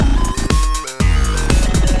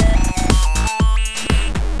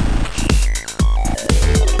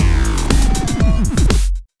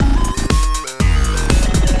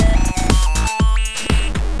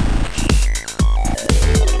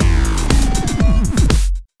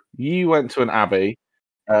you went to an abbey.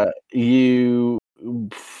 You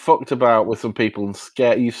fucked about with some people and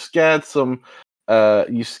scared some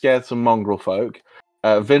mongrel folk.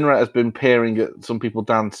 Vinret has been peering at some people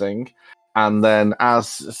dancing, and then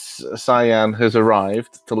as Cyan has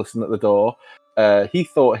arrived to listen at the door, he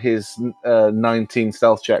thought his 19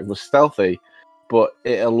 stealth check was stealthy, but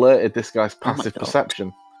it alerted this guy's passive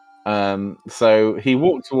perception. So he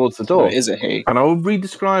walked towards the door. Is it he? And I will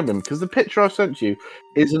re-describe him, because the picture I've sent you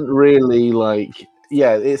isn't really like...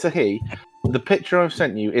 Yeah, it's a he. The picture I've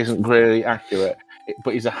sent you isn't really accurate,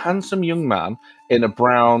 but he's a handsome young man in a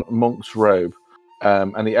brown monk's robe.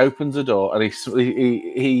 And he opens the door, and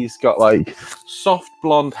he's got like soft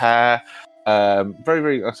blonde hair, very,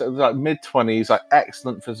 very like mid-20s, like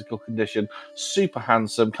excellent physical condition, super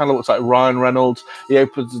handsome, kind of looks like Ryan Reynolds. He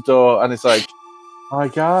opens the door, and it's like, "Hi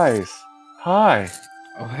guys, hi."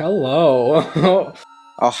 Oh, hello.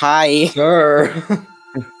 Oh, hi. Sir.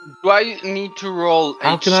 Do I need to roll a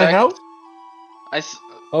How can check? I help? I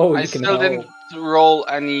You can still help. didn't roll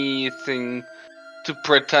anything to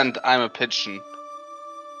pretend I'm a pigeon.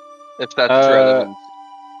 If that's relevant.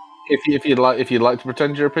 If you'd like to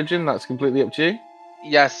pretend you're a pigeon, that's completely up to you.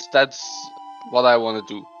 Yes, that's what I want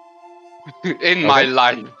to do. In my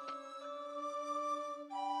life.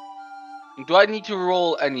 Do I need to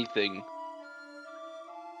roll anything?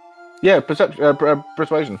 Yeah,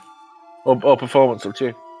 persuasion or performance, up to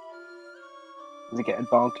you. Does he get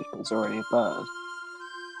advantage? It's already a bird.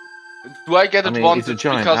 Do I get I mean, advantage it's a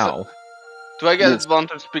giant because owl. do I get Yes.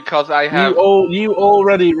 advantage because I have You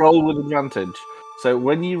already roll with advantage. So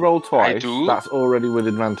when you roll twice, do? that's already with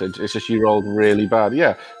advantage. It's just you rolled really bad.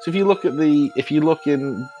 Yeah. So if you look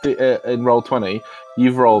in roll 20,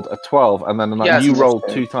 you've rolled a 12, and then Yes, you that's rolled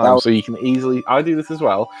good. 2 times. So you can easily. I do this as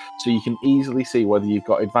well. So you can easily see whether you've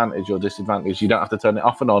got advantage or disadvantage. You don't have to turn it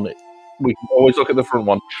off and on. We can always look at the front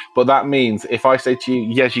one. But that means if I say to you,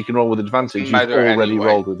 yes, you can roll with advantage, you've Matter already anyway.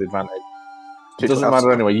 rolled with advantage. It doesn't 12s.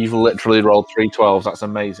 matter anyway. You've literally rolled 3 12s. That's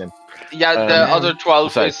amazing. Yeah, the Um, other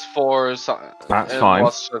 12 so- is for That's fine.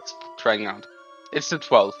 was just trying out. It's the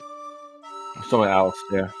 12. Something else,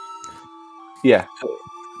 yeah.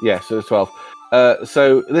 So it's 12.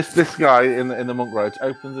 So this guy in the monk robes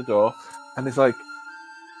opens the door, and he's like,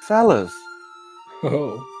 "Fellas,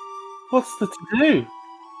 Oh. what's the to do?"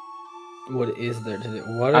 What is there to do?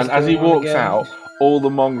 What is And as he going on walks again? out, all the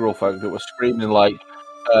mongrel folk that were screaming like,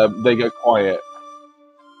 they go quiet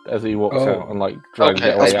as he walks Oh. out and like trying to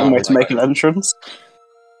Okay, get That's away one out. way to make an entrance.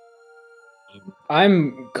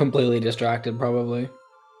 I'm completely distracted, probably.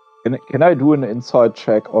 Can I do an inside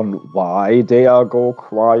check on why they are go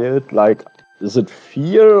quiet? Like, is it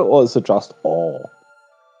fear or is it just awe?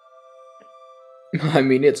 I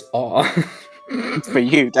mean, it's awe. For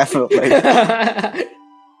you, definitely.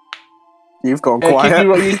 You've gone quiet.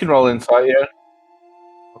 You can roll insight, yeah.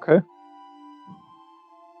 Okay.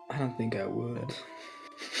 I don't think I would.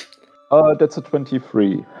 That's a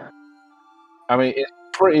 23. I mean, it's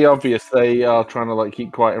pretty obvious they are trying to like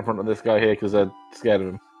keep quiet in front of this guy here because they're scared of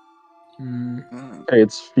him. Okay,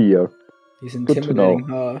 it's fear. He's Good to intimidating,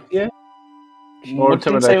 huh? More What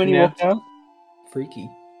did he say when intimidation, you yeah. walked out? Freaky.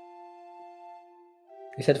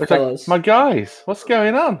 He said, It's fellas, like, my guys, what's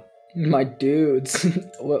going on? my dudes.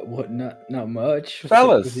 What, not much. What's up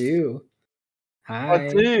Fellas. with you? My Hi.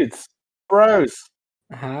 dudes, bros,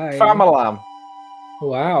 Hi. famalam.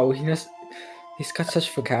 Wow, he's got such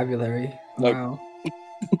vocabulary. Nope. Wow.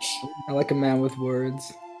 I like a man with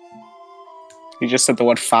words. You just said the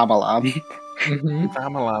word famalam. Mm-hmm.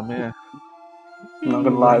 Famalam, yeah. I'm not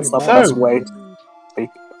gonna lie, it's not the So- best way to speak.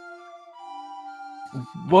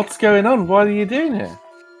 What's going on? What are you doing here?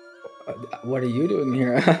 What are you doing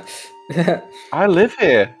here? I live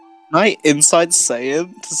here. Can I inside say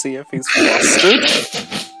him to see if he's flustered?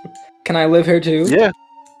 Can I live here too? Yeah.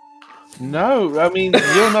 No, I mean,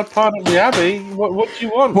 you're not part of the Abbey. What do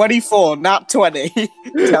you want? 24, nat 20.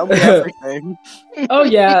 Tell me everything. Oh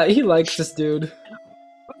yeah, he likes this dude.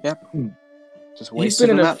 Just He's wasted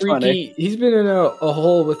been a in a nat 20. freaky. He's been in a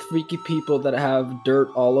hole with freaky people that have dirt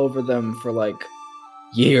all over them for like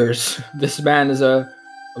years. This man is a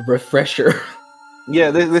refresher.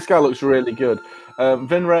 Yeah, this guy looks really good.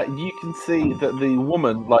 Vinra, you can see that the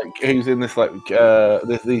woman, like, who's in this, like,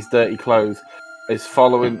 these dirty clothes, is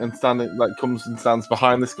following and standing, like, comes and stands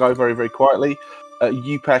behind this guy very, very quietly.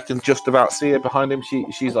 Upek can just about see her behind him.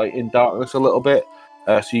 She's like in darkness a little bit,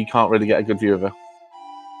 so you can't really get a good view of her.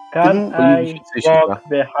 Can But you I should see she's walk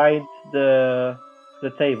behind the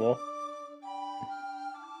table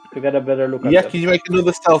to get a better look at Yeah, them? can you make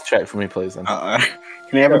another stealth check for me, please, then? Can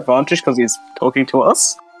he have advantage because he's talking to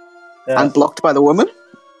us? Yeah. And blocked by the woman?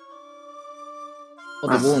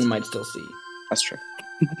 Well, the woman might still see. That's true.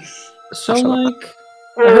 So, I feel like,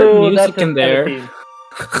 I heard Oh, music that's a in there. 17.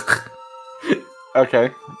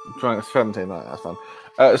 Okay, fine, it's 17. That's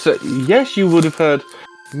fine. So yes, you would have heard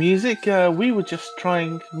music. We were just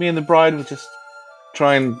trying. Me and the bride were just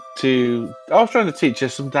trying to. I was trying to teach her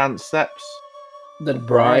some dance steps. The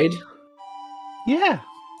bride. Yeah,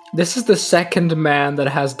 This is the second man that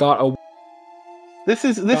has got a. this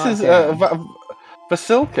is Goddamn.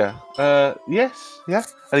 Vasilka. Yes, yeah.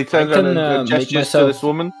 And he turns I can, around and make gestures to this myself-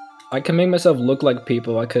 woman. I can make myself look like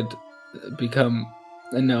people. I could become.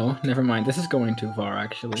 No, never mind. This is going too far, I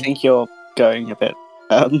actually. think you're going a bit.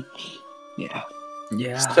 Yeah.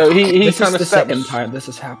 Yeah. So he This is kind of the steps. second time this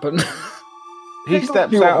has happened. He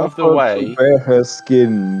steps You out of the offered way. to wear her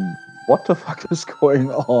skin. What the fuck is going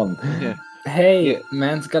on? Yeah. Hey, Yeah.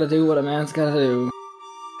 man's gotta do what a man's gotta do.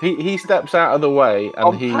 He steps out of the way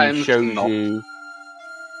and he Sometimes shows not. you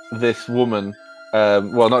this woman.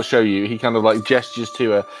 Well, not show you. He kind of like gestures to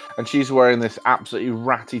her, and she's wearing this absolutely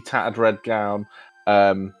ratty, tattered red gown.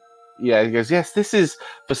 Yeah, he goes, "Yes, this is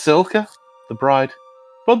Vasilka, the bride.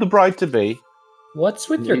 Well, the bride to be." What's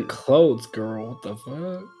with your You- clothes, girl? What the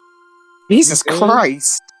fuck? Jesus Okay.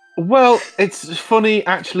 Christ! Well, it's funny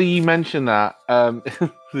actually. You mentioned that.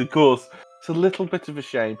 Of course, it's a little bit of a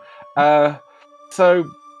shame. So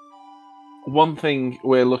one thing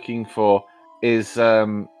we're looking for is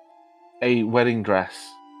a wedding dress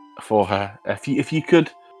for her. If you could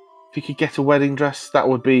get a wedding dress, that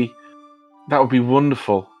would be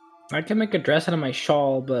wonderful. I can make a dress out of my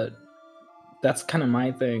shawl, but that's kind of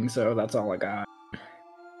my thing, so that's all I got.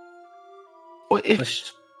 Well, if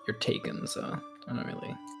Plus, you're taken, so I don't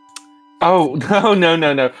really. oh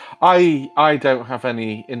no, I don't have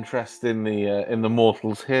any interest in the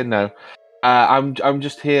mortals here. No, I'm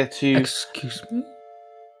just here to Excuse me.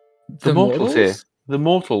 the mortals here. The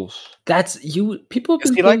mortals. That's you. People have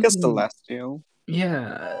Is been he like a thinking- celestial?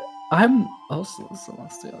 Yeah, I'm also a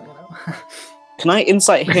celestial. You Can I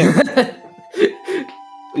insight him, know.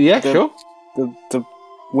 Yeah, The- sure. the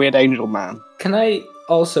weird angel man? Can I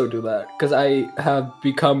also do that? Because I have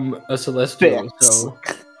become a celestial. Bits. So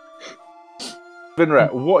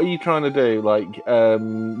Vinret, what are you trying to do? Like,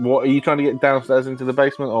 what are you trying to get downstairs into the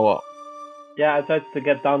basement or what? Yeah, I tried to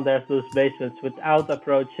get down there to those basements without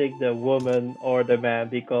approaching the woman or the man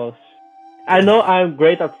because I know I'm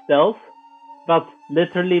great at stealth, but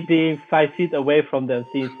literally being 5 feet away from them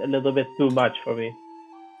seems a little bit too much for me.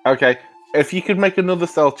 Okay, if you could make another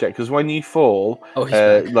stealth check, because when you fall, oh, he's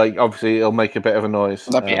back. like obviously it'll make a bit of a noise.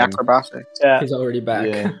 Would that be acrobatics? Yeah, He's already back.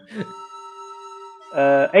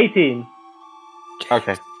 Yeah. 18.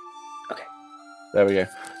 Okay. Okay. There we go.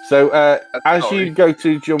 So as sorry. you go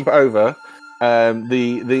to jump over,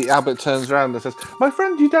 the abbot turns around and says, "My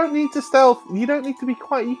friend, you don't need to stealth. You don't need to be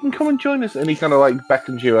quiet. You can come and join us." And he kind of like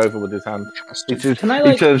beckons you over with his hand. He, Can I, he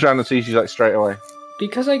like- turns around and sees you like straight away.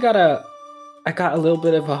 Because I got a little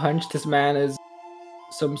bit of a hunch this man is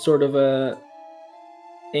some sort of a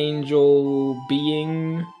angel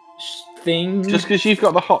being thing. Just because you've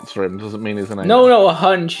got the hots for him doesn't mean he's an angel. no, a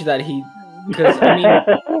hunch that he. Because I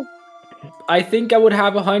mean, I think I would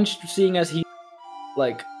have a hunch, seeing as he,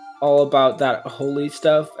 like, all about that holy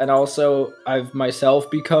stuff, and also I've myself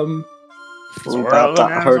become. All about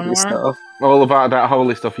that holy stuff. All about that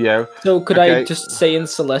holy stuff, yo. So could I Okay. just say in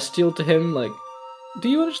celestial to him, like, "Do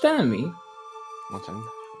you understand me?" One second.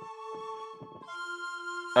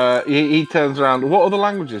 He turns around. What other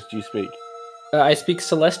languages do you speak? I speak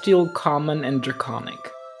celestial, common, and draconic.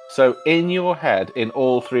 So in your head, in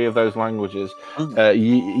all three of those languages, Mm.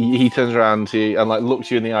 he turns around to you and like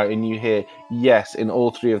looks you in the eye, and you hear yes in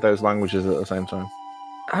all three of those languages at the same time.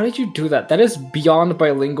 How did you do that? That is beyond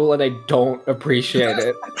bilingual, and I don't appreciate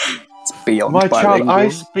it. It's beyond My child, I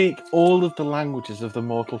bilingual. speak all of the languages of the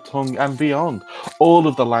mortal tongue and beyond. All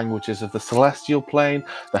of the languages of the celestial plane,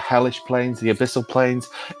 the hellish planes, the abyssal planes,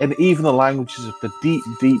 and even the languages of the deep,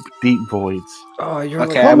 deep, deep voids. Oh, you're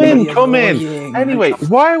Okay, Come I'm in, gonna come in. annoying. Anyway,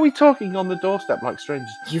 why are we talking on the doorstep like strangers?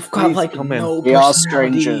 You've got please like come in. no We are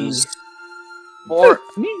personality. strangers. Or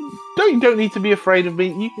you don't need to be afraid of me.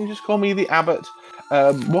 You can just call me the abbot.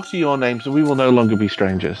 What are your names? And we will no longer be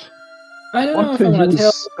strangers. I don't know Want if I to want to tell.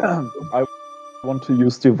 use, I want to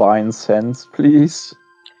use divine sense, please.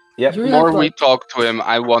 Yep. You're The not more we like- talk to him,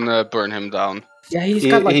 I wanna burn him down. Yeah, he's He-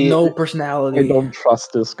 got like he- no I personality. don't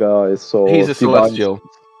trust this guy, so He's a divine celestial. sense.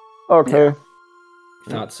 Okay.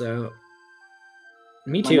 Thought so.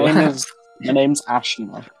 Me My too. name's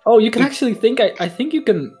Ashna. Oh, you can actually think. I think you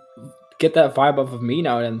can get that vibe off of me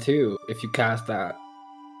now then too if you cast that.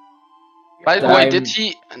 By the That way, I'm did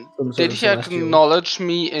he some sort did of he celestial. acknowledge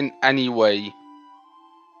me in any way?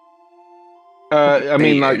 I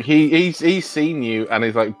mean, Baby. like he's seen you and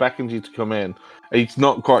he's like beckoned you to come in. He's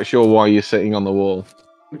not quite sure why you're sitting on the wall.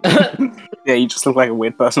 Yeah, you just look like a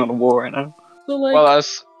weird person on the wall right now. So like, Well,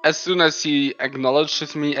 as soon as he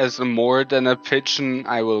acknowledges me as more than a pigeon,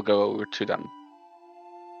 I will go over to them.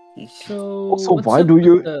 so Also, what's why up do with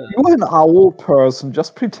you? the- You're an owl person.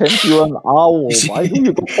 Just pretend you're an owl. Why do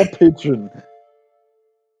you go for pigeon?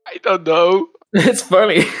 I don't know. It's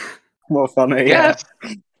funny. More funny. Yes.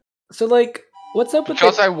 So like, what's up with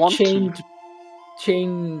Because the I want to.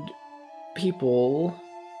 chained people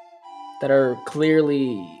that are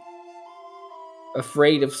clearly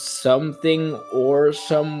afraid of something or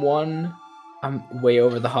someone? I'm way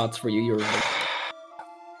over the hots for you. You're right.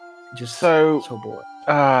 Just So- so bored.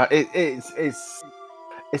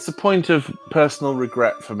 It's a point of personal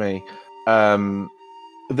regret for me.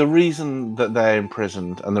 The reason that they're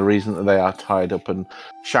imprisoned and the reason that they are tied up and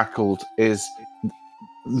shackled is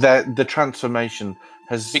that the transformation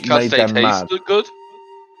has Because made they them mad. taste good.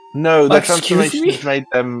 No, their Excuse transformation me? has made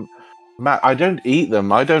them mad. I don't eat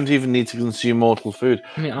them. I don't even need to consume mortal food.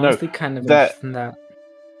 I mean, no, honestly, kind of that- interested in that.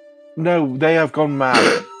 No, they have gone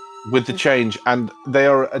mad with the change, and they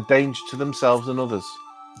are a danger to themselves and others.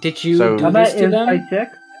 Did you So- do Can this I to them? insight check?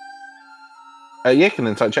 Yeah, can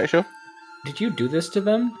insight check, sure. Did you do this to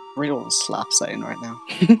them? Really want to slap Satan right now.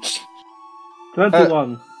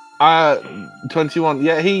 21. 21.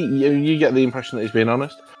 Yeah, you get the impression that he's being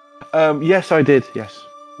honest. Yes, I did. Yes.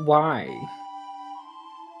 Why?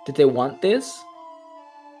 Did they want this?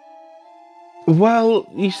 Well,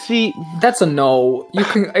 you see, That's a no. You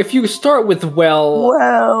can if you start with well,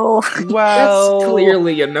 Well, that's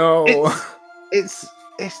clearly a no. it's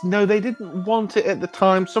no, they didn't want it at the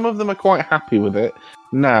time. Some of them are quite happy with it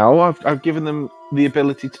now. I've given them the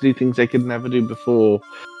ability to do things they could never do before.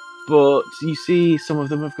 But you see, some of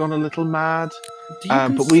them have gone a little mad. Do you But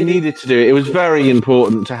we consider- needed to do it. It was very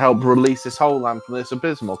important to help release this whole land from this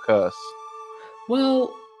abysmal curse.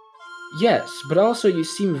 Well, yes, but also you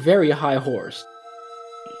seem very high horse.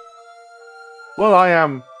 Well, I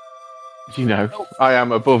am, I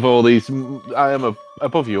am above all these. I am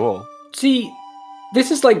above you all. See,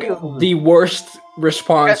 this is like the worst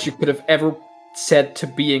response you could have ever said to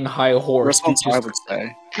being high horse. response I because would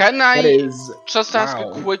say. Can that I is just ask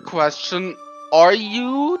wow. a quick question? Are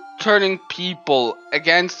you turning people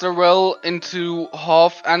against their will into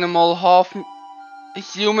half animal, half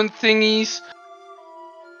human thingies?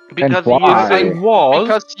 Because you why? think, I was,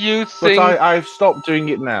 because you but think I've stopped doing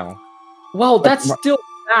it now. Well, that's my- still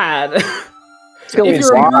bad. Still if is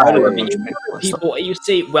you're a why murderer, they you want to murder make this people and you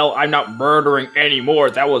say, "Well, I'm not murdering anymore.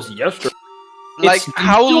 That was yesterday." like You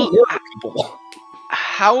still murder people.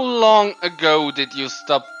 how long ago did you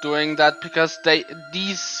stop doing that? Because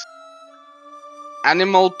these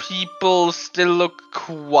animal people still look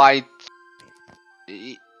quite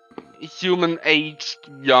human aged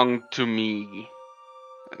young to me.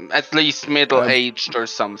 At least middle aged or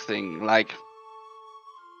something. Like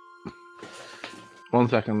 1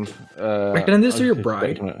 second. Reckon this I'll or your just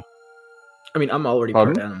bride? take it. I mean, I'm already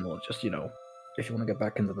Pardon? part animal. Just if you want to get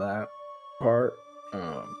back into that part,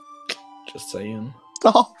 just saying.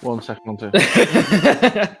 Stop. 1 second. 1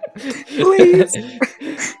 second.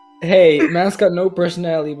 Please. Hey, man's got no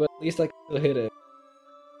personality, but at least I can still hit it.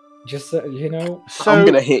 Just So I'm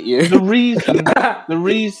gonna hit you. the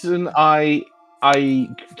reason I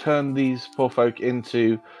turned these poor folk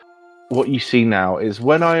into what you see now is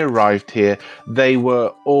when I arrived here, they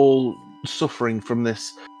were all suffering from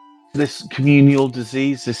this communal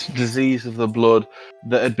disease, this disease of the blood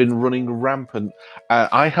that had been running rampant.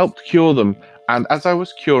 I helped cure them, and as I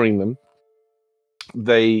was curing them,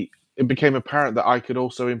 it became apparent that I could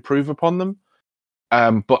also improve upon them.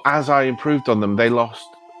 But as I improved on them, they lost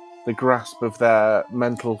the grasp of their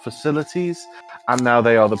mental facilities, and now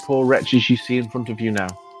they are the poor wretches you see in front of you now.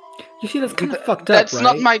 You see, that's kind of fucked up, that's right?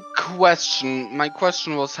 not my question. My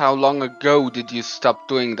question was how long ago did you stop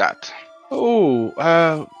doing that?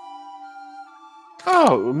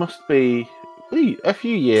 It must be a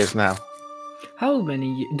few years now. How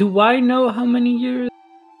many? Do I know how many years?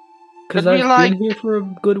 Because It'd I've be been here for a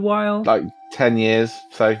good while. Like 10 years,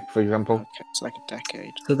 say, for example. Okay, it's like a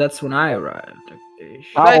decade. So that's when I arrived. Okay.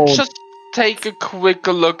 Let's just take a quick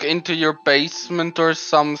look into your basement or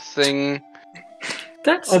something.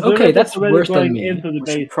 That's Observer okay. was That's already worse than going me. into the We should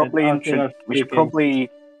basement probably as they are we should speaking. probably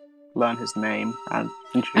learn his name and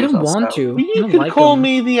introduce I don't want ourselves. to. Well, I you don't could like call him.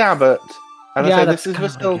 me the abbot, and Yeah, I say that's this is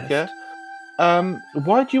kind of what I Vasilka.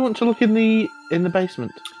 Why do you want to look in the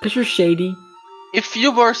basement? Because you're shady. If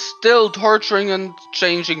you were still torturing and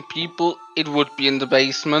changing people, it would be in the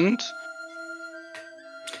basement.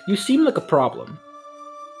 You seem like a problem.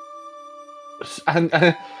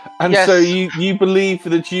 And Yes. so you believe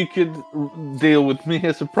that you could deal with me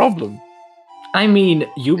as a problem? I mean,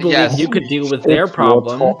 you believe Yes. you could deal with their You're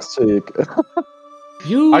problem. toxic.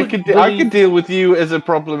 You I could deal with you as a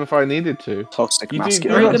problem if I needed to. Toxic You do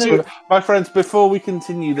masculinity. not, my friends. Before we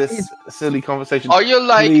continue this silly conversation, Are you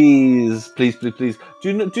like? please,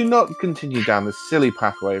 do not continue down this silly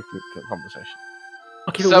pathway of conversation.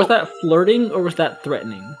 Okay, So- was that flirting or was that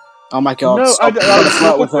threatening? Oh my god! No, stop trying to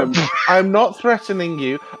flirt with him. I'm not threatening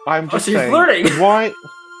you. I'm Oh, just so you're saying. flirting. Why?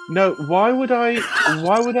 No. Why would I?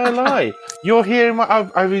 Why would I lie? You're here.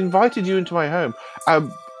 I've invited you into my home.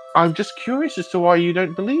 I'm just curious as to why you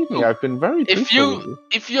don't believe me. I've been very If truthful with you.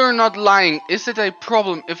 if you're not lying, is it a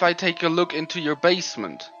problem if I take a look into your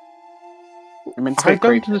basement? I mean, it's a I bit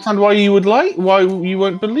don't creepy. understand why you would lie. Why you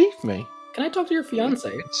won't believe me? Can I talk to your fiance?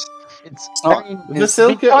 It's not. It's,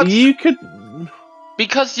 Vasilka, because- you could.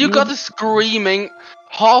 Because you You- got a screaming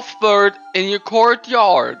half bird in your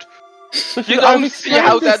courtyard. You I've don't see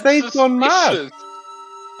how explained this. that's They've gone mad. suspicious.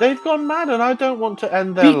 They've gone mad, and I don't want to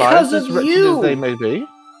end their Because lives as of wretched you. as they may be.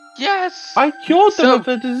 Yes. I cured them So- of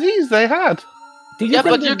the disease they had. Do you Yeah,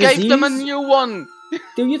 think but the you gave them a disease- new one.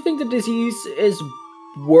 Do you think the disease is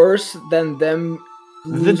worse than them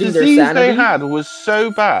The losing their disease sanity? they had was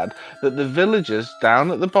so bad that the villagers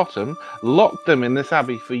down at the bottom locked them in this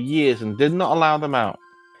abbey for years and did not allow them out.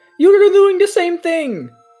 You're doing the same thing.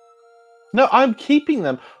 No, I'm keeping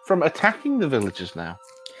them from attacking the villagers now.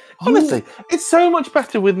 You- Honestly, it's so much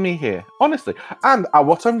better with me here. Honestly. And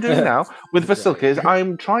what I'm doing now with Vasilka is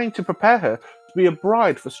I'm trying to prepare her to be a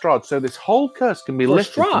bride for Strahd so this whole curse can be For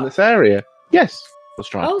lifted Strahd? from this area. Yes, for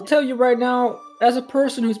Strahd. I'll tell you right now, as a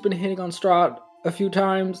person who's been hitting on Strahd a few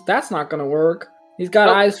times, that's not gonna work. He's got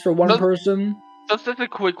No, eyes for one no. person. Just a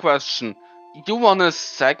quick question. You wanna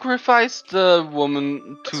sacrifice the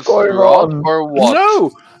woman to What's going Strahd on? or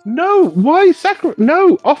what? No, why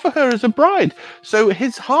No, offer her as a bride, so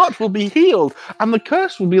his heart will be healed, and the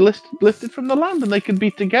curse will be lifted from the land, and they can be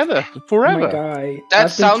together forever. My guy. That I've been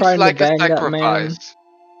sounds trying to like a bang that man. sacrifice.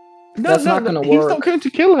 That's not gonna He's work. not going to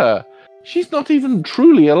kill her. She's not even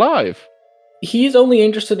truly alive. He's only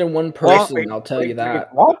interested in one person, Wait, I'll tell you that.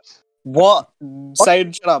 What? what?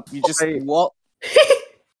 Say shut up. You just Wait. what?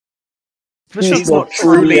 She's not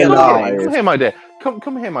truly alive. Come here, my dear.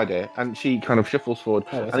 Come here, my dear. And she kind of shuffles forward,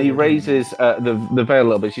 Oh, I and thought he you were doing raises the veil a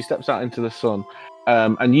little bit. She steps out into the sun,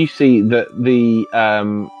 and you see that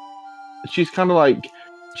she's kind of like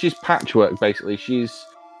she's patchwork basically.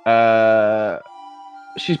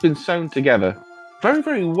 She's been sewn together very,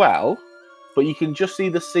 very well, but you can just see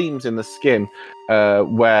the seams in the skin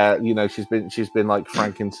where she's been like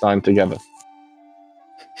Frankenstein together.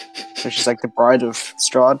 So she's like the bride of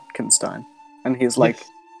Stradkenstein, and he's like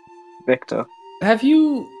Victor. Have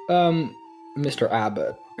you, Mr.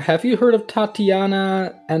 Abbott, have you heard of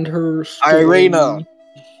Tatiana and her story? Irina.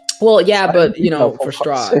 Well, yeah, but, Oh, for fuck's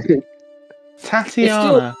Strahd. sake.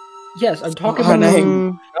 Tatiana. Yes, I'm talking Her about...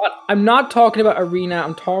 name. I'm not talking about Irina,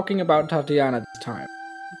 I'm talking about Tatiana this time.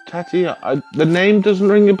 Tatiana. The name doesn't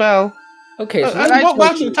ring a bell. Okay, so And let me what tell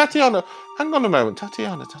actually, you- Tatiana? Hang on a moment,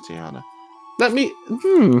 Tatiana. Let me.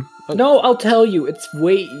 No, I'll tell you, it's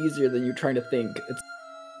way easier than you're trying to think. It's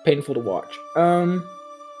painful to watch.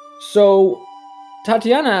 So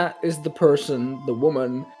Tatiana is the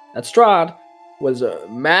woman that Strahd was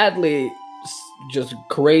madly just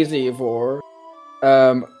crazy for.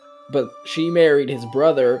 But she married his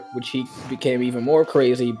brother, which he became even more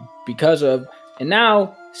crazy because of. And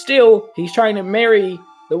now, still, he's trying to marry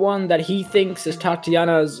the one that he thinks is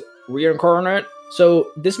Tatiana's reincarnate.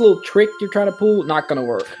 So this little trick you're trying to pull, not gonna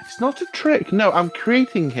work. It's not a trick. No, I'm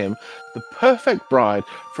creating him the perfect bride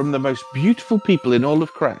from the most beautiful people in all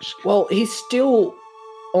of Kresh. Well, he's still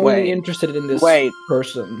only Wait. interested in this Wait.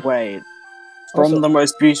 person. Wait. From Also- the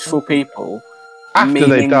most beautiful people. After they've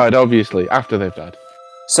Meaning- died, obviously. After they've died.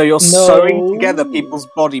 So you're No. sewing together people's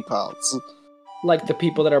body parts. Like the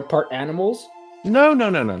people that are part animals. No. I'm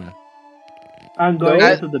going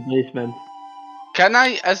No. into the basement. Can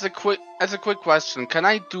I, as a quick question, can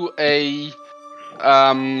I do an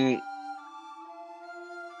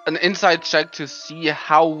inside check to see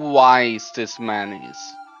how wise this man is?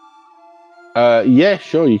 Yeah,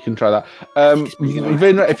 sure, you can try that. He's pretty good.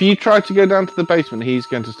 Vinra, if you try to go down to the basement, he's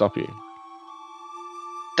going to stop you.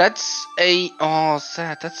 That's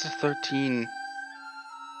sad. That's a 13.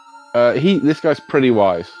 This guy's pretty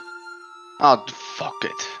wise. Oh, fuck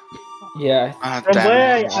it. Yeah. Ah, From damn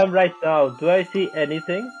where I it. am right now, do I see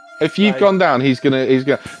anything? If you've Right. gone down, he's gonna.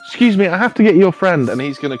 Excuse me, I have to get your friend, and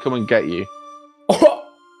he's gonna come and get you.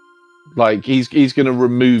 Like he's gonna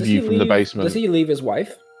remove Does you he from the leave- basement. Does he leave his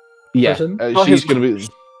wife? Yeah, person? Oh, she's his- gonna be.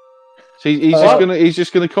 So he's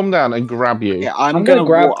just gonna come down and grab you. Yeah, I'm gonna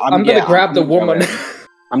grab. I'm gonna grab the woman.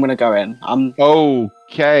 I'm gonna go in.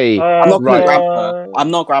 Okay. I'm not gonna Right. grab her.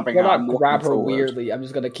 I'm not grabbing her. Well, I'm not walking grab her forward. weirdly. I'm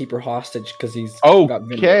just gonna keep her hostage because he's got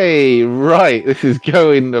Vinred. Okay, right. This is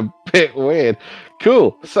going a bit weird.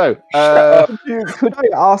 Cool. So, Could I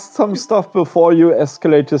ask some stuff before you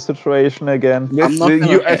escalate the situation again? I'm not gonna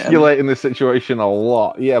you hit him. escalate in this situation a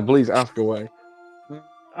lot. Yeah, please ask away.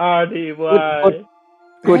 RDY.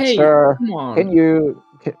 Good Hey, sir, come on.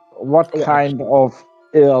 what Oh, kind of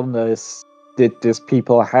illness did these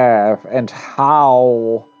people have, and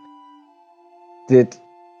how did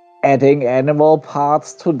adding animal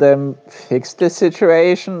parts to them fix the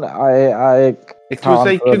situation? It was a can't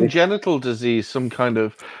really- congenital disease, some kind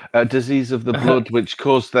of disease of the blood, which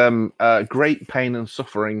caused them great pain and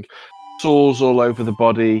suffering, sores all over the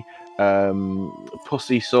body,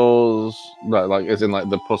 pussy sores, like as in like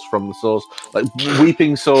the pus from the sores, like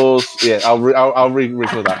weeping sores. Yeah, I'll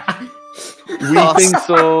re-record that. Weeping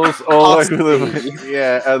sores all over the.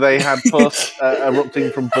 Yeah, they had pus erupting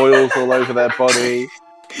from boils all over their body.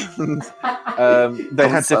 They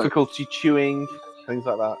had difficulty chewing, things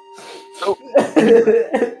like that. So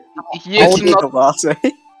he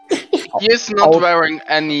is not wearing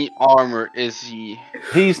any armor, is he?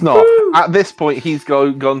 He's not. At this point, he's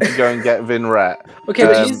gone to go and get Vinret. Okay,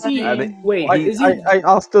 but is he? and Wait, is he? I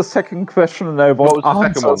asked the second question and I What was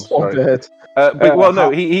want the second one? answers for Sorry. that. Well, no, how-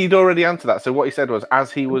 he'd already answered that. So what he said was,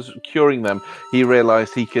 as he was curing them, he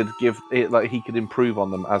realised he could he could improve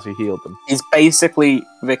on them as he healed them. He's basically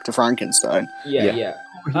Victor Frankenstein. Yeah.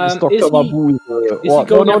 He's Is Dr. he- Mabuse. Is he What?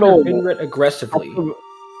 going after No. Vinred aggressively?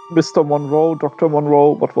 Mr. Monroe, Dr.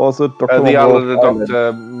 Monroe, what was it? Dr. The Monroe Island of Island.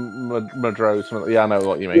 Dr. Madro, something. Yeah, I know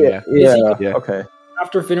what you mean. Yeah. Yeah. Yeah. Okay.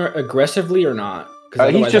 After Vinred aggressively or not? 'Cause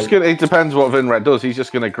He's otherwise just I- gonna. It depends what Vinret does. He's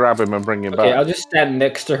just gonna grab him and bring him Okay, back. I'll just stand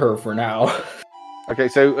next to her for now. Okay,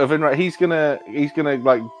 so Vinret, he's gonna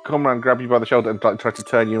like come around, grab you by the shoulder, and like try to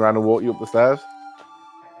turn you around and walk you up the stairs.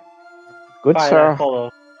 Good, Fine, I sir.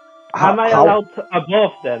 follow. How- Am I how- allowed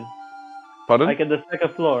above then? Pardon? Like in the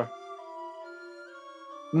second floor?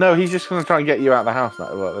 No, he's just gonna try and get you out of the house now.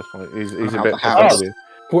 At this point, he's a Out bit the pissed house. off with you.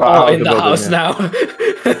 We're Out all of in the the building, house yeah. now.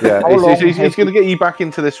 Yeah, How he's long going have to get you back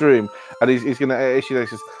into this room, and he's going to issue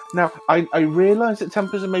this. Now, I realise that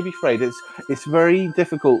Tempers are maybe frayed. It's very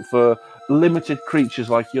difficult for limited creatures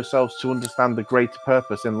like yourselves to understand the greater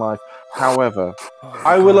purpose in life. However,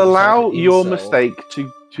 I will allow your mistake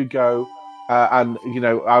to go, and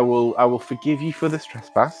I will forgive you for this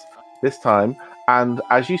trespass this time. And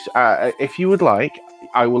as you, if you would like,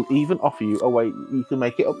 I will even offer you a way you can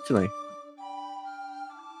make it up to me.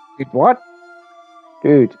 What?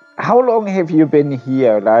 Dude, how long have you been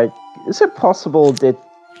here? Like, is it possible that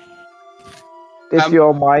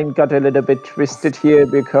your mind got a little bit twisted here?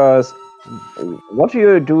 Because what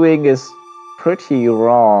you're doing is pretty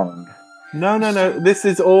wrong. No. This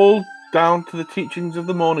is all down to the teachings of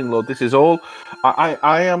the Morning Lord. This is all.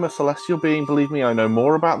 I am a celestial being. Believe me, I know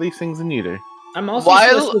more about these things than you do. I'm also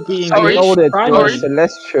While- supposed to be sorry, I know that you're sorry.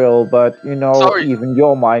 celestial, but Sorry. even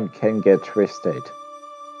your mind can get twisted.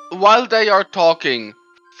 While they are talking,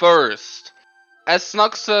 first, as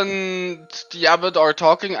Snux and the abbot are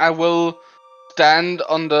talking, I will stand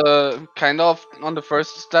on the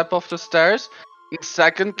first step of the stairs. And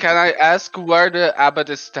second, can I ask where the abbot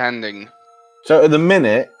is standing? So at the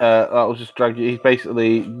minute, I'll just drag you. He's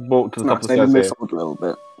basically walked to the top of the Maybe stairs move here. forward a little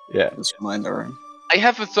bit. Yeah. Just remind the room. I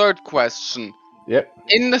have a third question. Yep.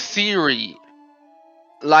 In the theory,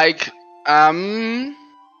 like,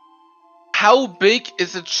 how big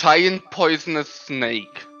is a giant poisonous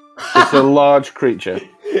snake? It's a large creature.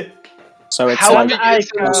 So it's How like big I is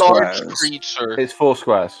a can- large squares. creature? It's 4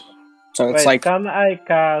 squares. so it's Wait, like can I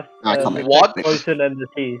cast I can't make What? it. poison and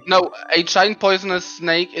disease? No, a giant poisonous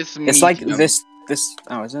snake is medium. It's like this.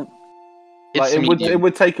 Oh, is it? It's Like, it medium.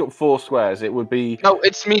 would take up 4 squares. It would be. No,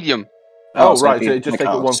 it's medium. Oh, so right. it'd So be it just like take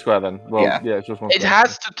up ours. 1 square then. Well, Yeah. yeah, it's just 1 It square.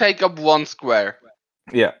 has to take up 1 square.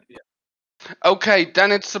 Yeah. Okay,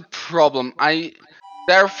 then it's a problem.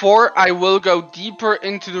 Therefore, I will go deeper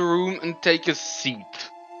into the room and take a seat.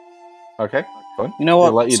 Okay. Fine. You know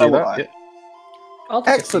We'll what? let you So do will that. I. Yeah. I'll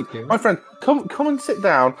take a Excellent, seat here. my friend. Come and sit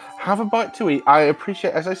down. Have a bite to eat. I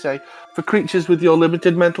appreciate, as I say, for creatures with your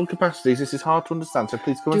limited mental capacities, this is hard to understand. So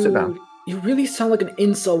please come and sit down. Dude, you really sound like an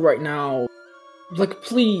incel right now. Like,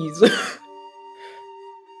 please.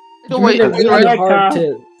 No, You wait, made it really Winred, hard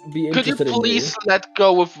to be could you interested in me. please let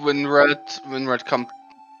go of Winred? Winred, come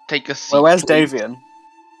take a seat. Well, where's please. Davian?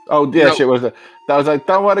 Oh, yeah, No. shit was it. That was like,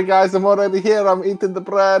 don't worry, guys. I'm already here. I'm eating the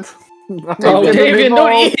bread. Oh, Davian,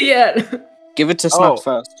 don't eat it yet! Give it to Oh. Snuts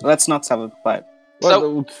first. Let's Snuts have a bite. Well,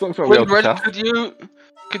 Snox won't be able to Windred, tell.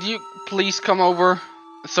 could you please come over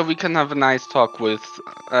so we can have a nice talk with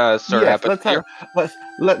Sir Yes, Abbott here?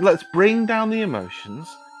 let's bring down the emotions,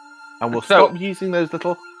 and we'll So- stop using those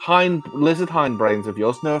little lizard hindbrains of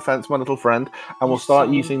yours. No offense, my little friend, and we'll start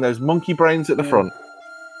sound- using those monkey brains at the Yeah. front.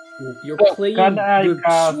 You're So, playing. can I you're-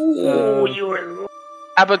 cast, Ooh, uh, you're.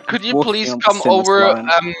 Abbott, could you Walking please on come the thinnest over,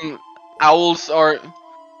 line. Owls or...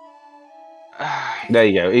 There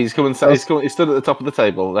you go. He's coming. He's stood at the top of the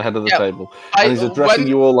table, the head of the Yeah, table, and he's addressing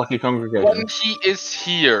you all like a congregation. When he is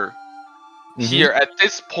here, Mhm. here at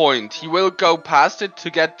this point, he will go past it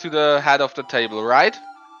to get to the head of the table, right?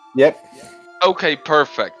 Yep. Okay,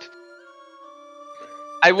 perfect.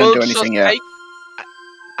 I Don't will do just anything yet. take.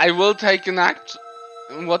 I will take an act.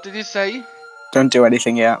 What did he say? Don't do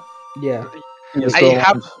anything yet. Yeah, Yes, I go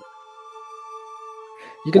have- on.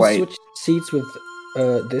 you can Wait. switch seats with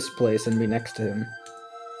this place and be next to him.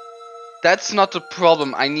 That's not the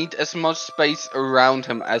problem. I need as much space around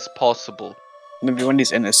him as possible. Maybe when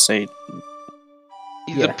he's in his seat.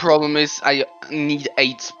 The Yeah. problem is I need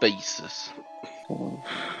 8 spaces.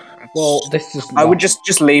 Well, this is. I would not-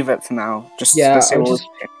 just leave it for now. Just Yeah, let's see I what just-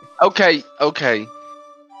 Okay.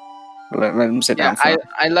 let him sit Yeah, down. For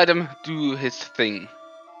I let him do his thing.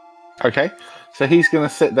 Okay. So he's going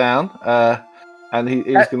to sit down, and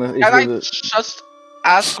he's going to. Can I just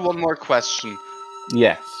ask one more question?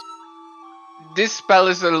 Yes. This spell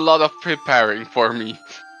is a lot of preparing for me.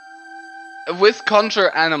 With Conjure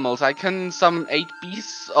Animals, I can summon 8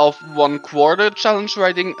 beasts of 1/4 challenge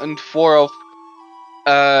rating and 4 of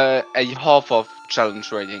a half of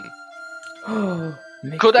challenge rating.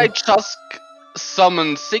 Make Could I the- just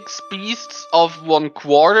summon 6 beasts of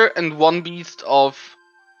 1/4 and 1 beast of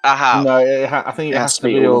a half? No, I think it has to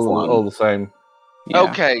be all of one. all the same. Yeah.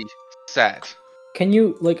 Okay, sad. Can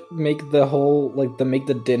you make the whole make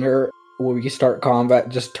the dinner where you start combat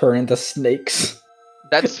just turn into snakes?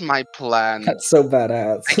 That's my plan. That's so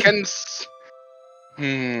badass. I can.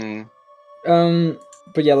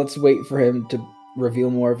 But yeah, let's wait for him to reveal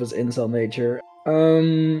more of his incel nature. I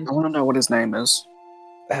want to know what his name is.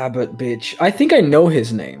 Abbott, bitch. I think I know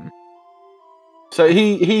his name. So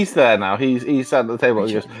he's there now. He's sat at the table. And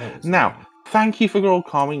he goes, I know his now, name. thank you for all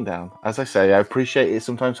calming down. As I say, I appreciate it's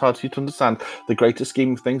sometimes hard for you to understand the greater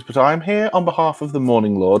scheme of things, but I'm here on behalf of the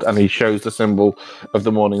Morning Lord, and he shows the symbol of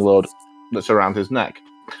the Morning Lord that's around his neck.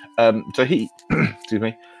 So he, excuse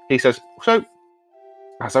me, he says, so,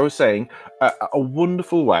 as I was saying, a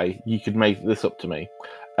wonderful way you could make this up to me,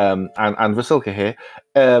 and Vasilka here,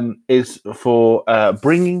 is for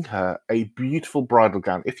bringing her a beautiful bridal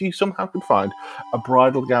gown. If you somehow could find a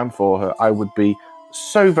bridal gown for her, I would be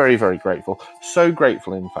so very, very grateful. So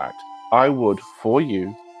grateful, in fact. I would, for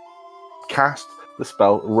you, cast the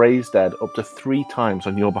spell Raise Dead up to 3 times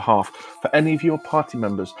on your behalf for any of your party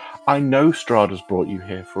members. I know Strada's brought you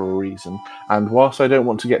here for a reason, and whilst I don't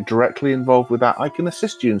want to get directly involved with that, I can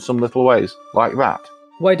assist you in some little ways, like that.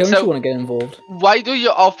 Why don't So- you want to get involved? Why do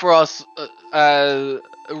you offer us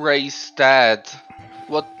raise dead?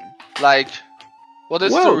 What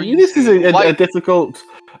is the Well, reason? this is Why- a difficult...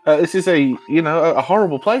 this is a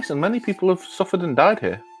horrible place, and many people have suffered and died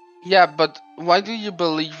here. Yeah, but why do you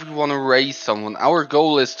believe we want to raise someone? Our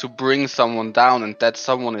goal is to bring someone down, and that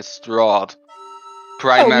someone is Strahd.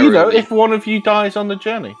 Primarily. Well, if one of you dies on the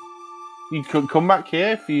journey, you could come back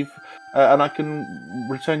here if you've, and I can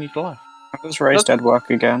return you to life. How does Raise Dead work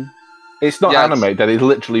again? It's not Yes. animate dead; it's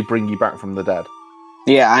literally bring you back from the dead.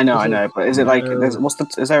 Yeah, I know, Is I it- know. But is it like, No.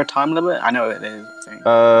 is there a time limit? I know it is. I think.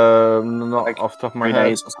 Not Like off the top of my 3 10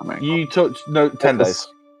 days or something. You touched 10 days.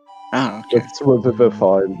 Oh, okay. It's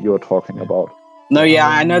Revivify you're talking about. No, yeah,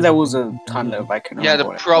 I know there was a time limit. But I couldn't Yeah, remember the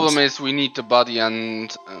what it problem was. is we need the body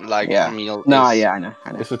and Yeah. Emil. No, is- yeah, I know.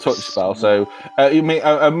 It's a touch spell, so but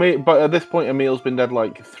at this point, Emil's been dead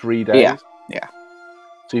like 3 days. Yeah.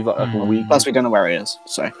 So you've got like a week. Plus, we don't know where he is,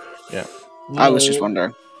 so I was just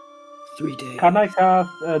wondering. 3 days. Can I cast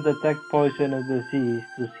detect poison and disease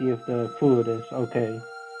to see if the food is okay?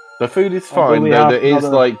 The food is Although fine, we though have there is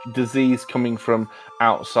another- like disease coming from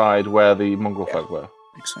outside where the mongrel folk were.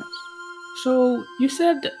 Makes sense. So you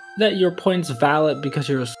said that your point's valid because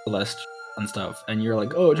you're a celestial and stuff, and you're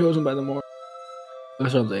like, oh, chosen by the morning or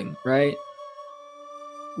something, right?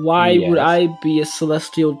 Why would Yes. I be a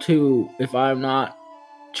celestial too if I'm not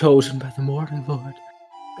chosen by the morning lord?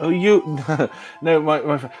 Oh, you no,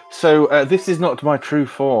 my so this is not my true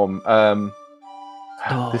form.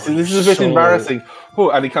 This is a bit so- embarrassing. Oh,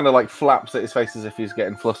 and he kind of like flaps at his face as if he's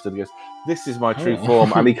getting flustered. He goes, "This is my true Oh.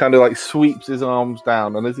 form," and he kind of like sweeps his arms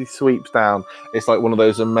down. And as he sweeps down, it's like one of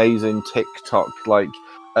those amazing TikTok like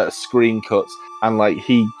screen cuts, and like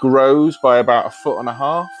he grows by about 1.5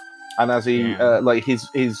 foot, and as he like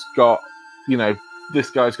he's got, you know, this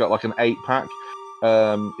guy's got like an 8-pack.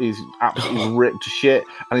 He's absolutely ripped to shit,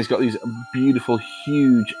 and he's got these beautiful,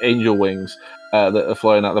 huge angel wings that are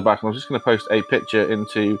flying out the back. And I'm just going to post a picture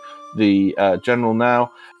into the general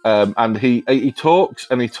now. And he talks,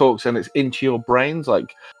 and it's into your brains,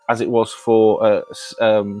 like as it was for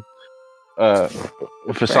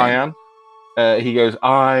Cyan. He goes,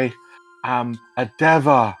 "I am a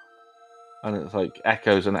Deva," and it's like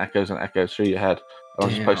echoes and echoes and echoes through your head. I'll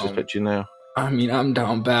just post this picture now. I mean, I'm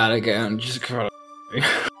down bad again. Just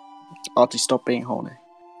Artie, stop being horny.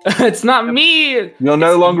 It's not me. You're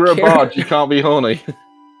no longer a bard. You can't be horny.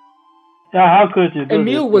 Yeah, how could you do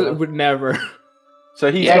Emil this? would never. So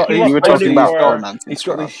he's Yeah, got. you were talking about romance. He's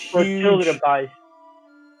got these For huge. children by.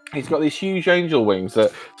 He's got these huge angel wings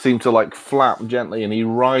that seem to like flap gently, and he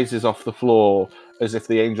rises off the floor as if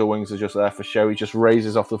the angel wings are just there for show. He just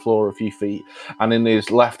raises off the floor a few feet, and in his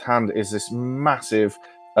left hand is this massive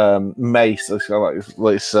mace that's got like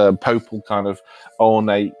this popal kind of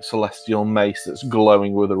ornate celestial mace that's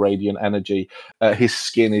glowing with a radiant energy. His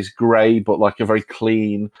skin is grey, but like a very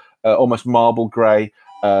clean, almost marble grey,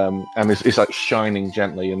 and it's like shining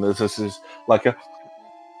gently. And there's this is like a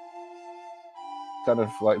kind of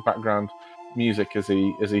like background music as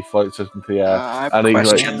he floats into the air. I have and a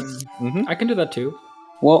he's like, question. I can do that too.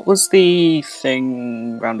 What was the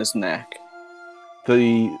thing around his neck?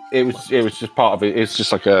 It was just part of it. It's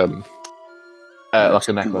just like a necklace.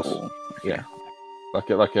 Symbol. Yeah,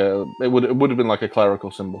 like a it would have been like a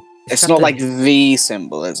clerical symbol. It's not like the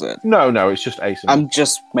symbol, is it? No, it's just a symbol. I'm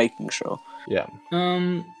just making sure. Yeah.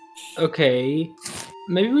 Okay.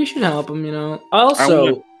 Maybe we should help him. You know.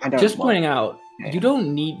 Also, I don't just want- pointing out, Yeah. you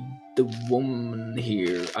don't need the woman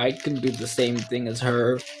here. I can do the same thing as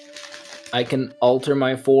her. I can alter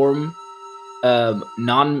my form.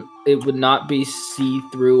 It would not be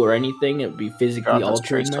see-through or anything. It would be physically God, that's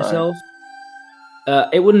altering true, sorry. myself.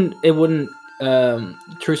 It wouldn't.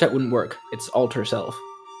 True sight wouldn't work. It's alter self.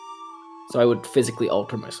 So I would physically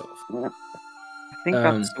alter myself. I think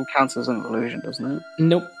that still counts as an illusion, doesn't it?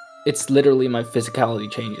 Nope. It's literally my physicality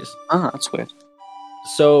changes. Ah, that's weird.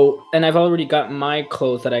 So, and I've already got my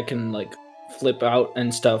clothes that I can like flip out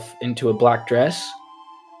and stuff into a black dress.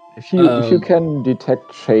 If you can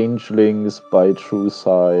detect changelings by true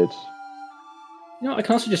sight, You know, I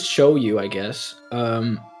can also just show you, I guess.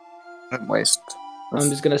 Don't waste. I'm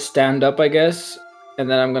just gonna stand up, I guess, and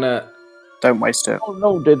then I'm gonna. Don't waste it. oh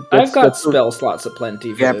no, I've got spell slots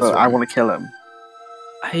aplenty. For Yeah, this but I one. want to kill him.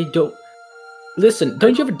 I don't. Listen,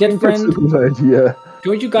 don't you have a dead That's a friend? good idea.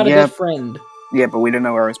 Don't you got a Yeah. dead friend? Yeah, but we don't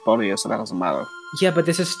know where his body is, so that doesn't matter. Yeah, but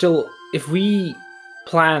this is still. If we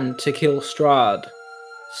plan to kill Strahd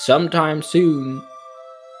sometime soon,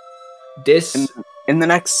 this. In the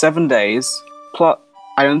next 7 days, plus,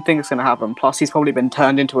 I don't think it's going to happen. Plus, he's probably been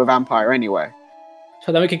turned into a vampire anyway.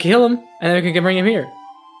 So then we can kill him, and then we can bring him here.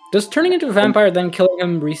 Does turning into a vampire then killing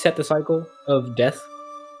him reset the cycle of death?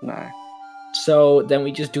 No. So then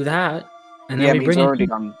we just do that, and then Yeah, we but bring he's him. already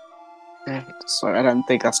gone. So I don't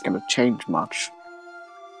think that's going to change much.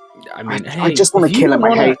 I mean, hey, I just want if to you kill him.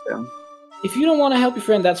 don't I wanna- hate him. If you don't want to help your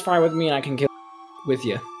friend, that's fine with me, and I can kill with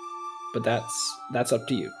you. But that's up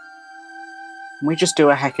to you. Can we just do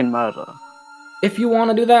a heckin' murder? If you want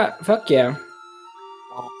to do that, fuck yeah.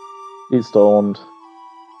 Please don't.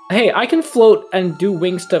 Hey, I can float and do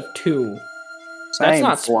wing stuff too. That's Same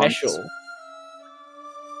not for once. special.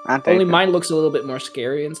 And Only David. mine looks a little bit more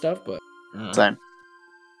scary and stuff, but Same.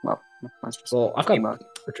 Well, that's just. well, I've got emo.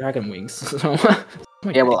 dragon wings. So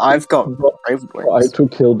Yeah, well, I've got Raven Try wings. to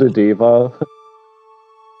kill the Deva.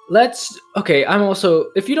 Okay, I'm also.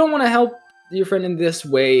 If you don't want to help your friend in this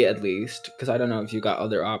way, at least, because I don't know if you got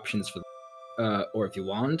other options for, or if you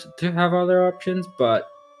want to have other options, but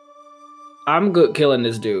I'm good killing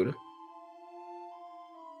this dude.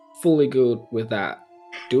 Fully good with that.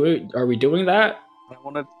 Are we doing that?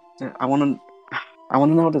 I want to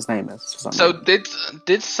know what his name is. for some So reason.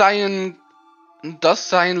 does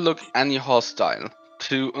Cyan look any hostile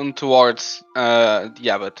towards the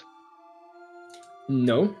abbot?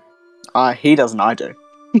 No. He doesn't. I do.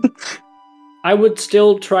 I would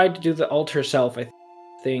still try to do the alter self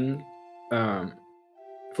thing.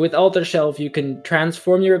 With alter self, you can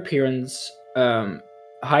transform your appearance,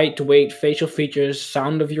 height, weight, facial features,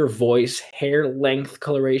 sound of your voice, hair length,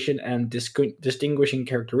 coloration, and distinguishing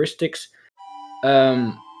characteristics.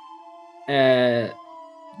 None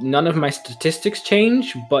of my statistics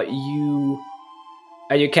change, but you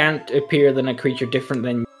can't appear than a creature different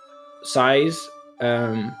than size.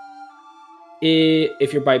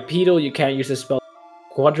 If you're bipedal, you can't use the spell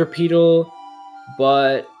quadrupedal,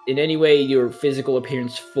 but in any way your physical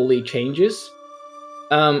appearance fully changes.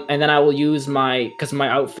 And then I will use because my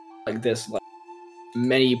outfit is like this, like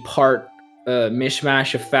many part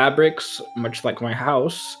mishmash of fabrics, much like my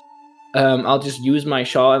house. I'll just use my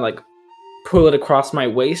shawl and like pull it across my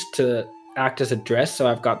waist to act as a dress. So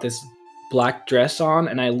I've got this black dress on,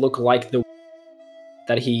 and I look like the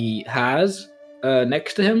that he has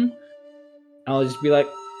next to him. I'll just be like,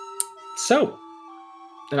 so,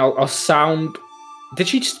 and I'll sound. Did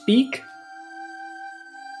she speak?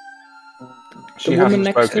 She woman hasn't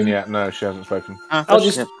next to spoken him? yet. No, she hasn't spoken. I'll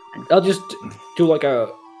just do like a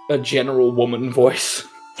general woman voice.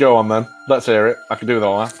 Go on then. Let's hear it. I can do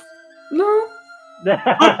all that. No.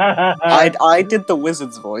 I did the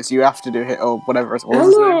wizard's voice. You have to do it or whatever it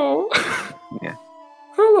was. Hello. Yeah.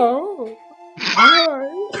 Hello.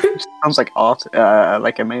 Hi. Sounds like art,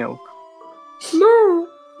 like a male. No.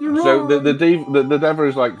 You're So wrong. the Dever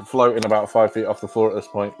is like floating about 5 feet off the floor at this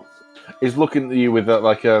point. Is looking at you with that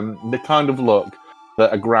the kind of look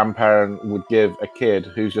that a grandparent would give a kid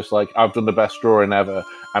who's just like, I've done the best drawing ever,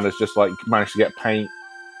 and has just like managed to get paint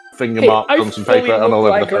finger marks I on some fully paper and look all over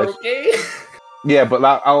like the her, face. okay? Yeah, but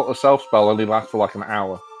that out of self spell only lasts for like an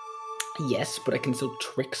hour. Yes, but I can still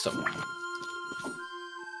trick someone.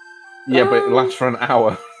 Yeah, but it lasts for an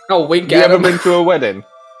hour. Oh, wink You at ever him. been to a wedding?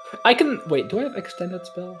 I can wait. Do I have extended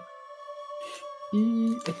spell?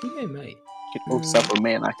 I think I might. You could hook up with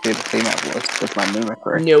me and I could do the female voice with my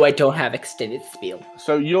mimicry. No, I don't have extended spell.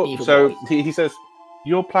 So Evil boy. he says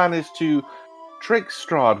your plan is to trick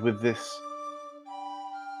Strahd with this.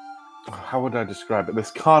 How would I describe it?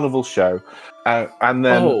 This carnival show, and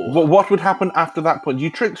then what would happen after that point? You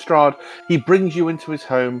trick Strahd. He brings you into his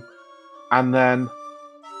home, and then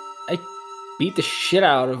Beat the shit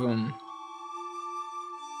out of him.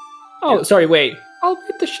 Oh, sorry, wait. I'll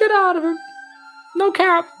beat the shit out of him. No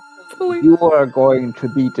cap. Fully. You are going to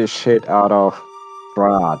beat the shit out of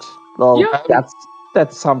Brad. Well, Yeah.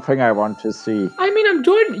 that's something I want to see. I mean,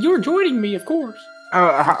 you're joining me, of course.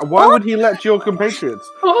 why would he let your compatriots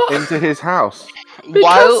into his house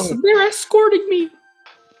Because they're escorting me.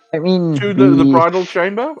 I mean, to the bridal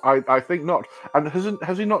chamber? I think not. And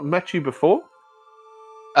has he not met you before?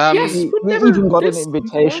 Yes, we but never even got an this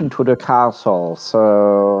invitation to the castle,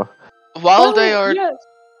 so While yes.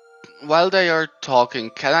 while they are talking,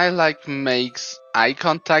 can I like make eye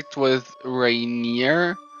contact with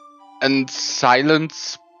Rainier and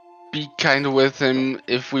silence be kind of with him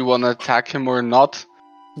if we want to attack him or not?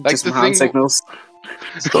 Like Just the some hand thing- signals.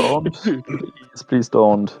 don't. Please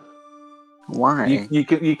don't. Why? You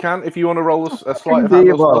can if you want to roll a sleight of Fucking hand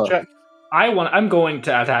or spell diva. check. I'm going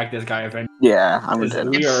to attack this guy eventually. Yeah, I'm Because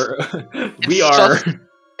dead. we are.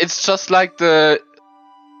 It's just like the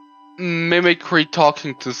mimicry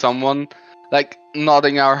talking to someone, like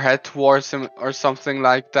nodding our head towards him or something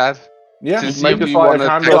like that. Yeah, To see make if a we sleight of wanna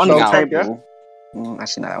hand take or on him the spell out. check. Yeah. table.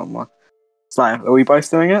 Actually, no, one more. So, are we both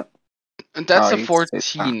doing it? And that's Oh, a you say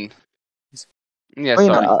 14. Yeah, I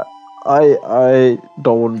mean, sorry. I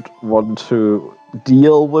don't want to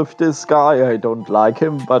deal with this guy. I don't like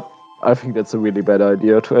him, but I think that's a really bad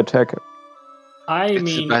idea to attack him. I It's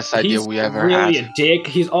the mean, best idea he's we ever really had. a dick.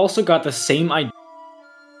 He's also got the same idea.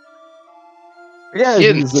 Yeah,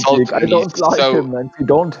 He he's a insulted dick. I me, don't like so- him, and we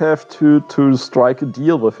don't have to strike a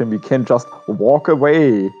deal with him. We can just walk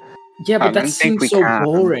away. Yeah, I but that don't think seems we so can.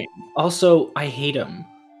 boring. Also, I hate him.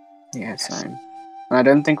 Yeah, same. I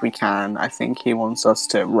don't think we can. I think he wants us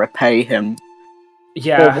to repay him.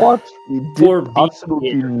 Yeah, For what? We did For being absolutely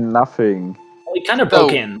here. nothing. we kind of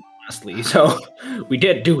broke So- in, honestly. So we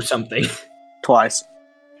did do something. Twice.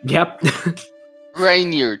 Yep.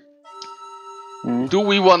 Rainier, Hmm? do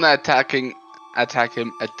we want to attack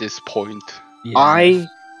him at this point? Yes. I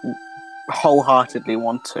wholeheartedly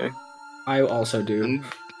want to. I also do. Mm,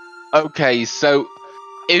 Okay, so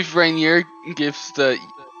if Rainier gives the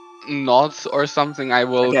nod or something, I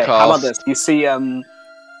will Okay, cast. how about this? You see,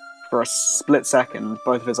 for a split second,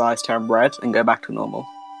 both of his eyes turn red and go back to normal.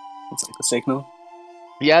 It's like a signal.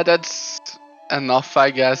 Yeah, that's enough, I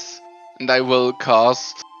guess. And I will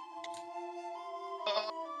cast.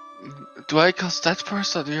 Do I cast that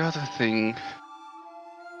first or the other thing?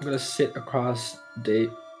 I'm gonna sit across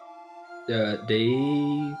Davian.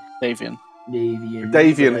 Davian.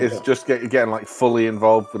 Davian is just getting like fully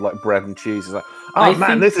involved with like bread and cheese. He's like, oh I man,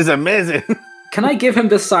 think- this is amazing. Can I give him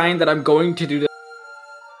the sign that I'm going to do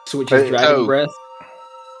this, which is dragon Oh. breath?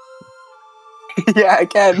 Yeah,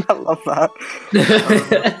 again, I love that.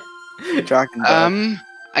 Dragon Ball.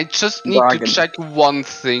 I just need Dragon. to check one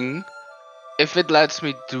thing. If it lets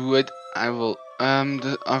me do it, I will.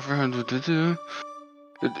 The other hand.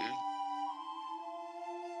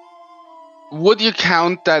 would you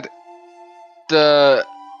count that the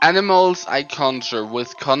animals I conjure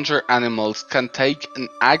with conjure animals can take an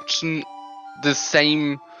action the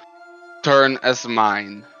same turn as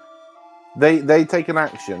mine? They take an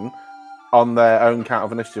action on their own count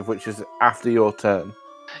of initiative, which is after your turn.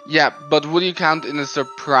 Yeah, but would you count in a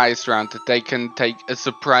surprise round that they can take a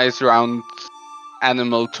surprise round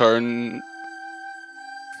animal turn?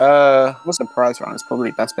 What's the prize round? It's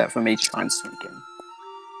probably best bet for me to try and sneak in.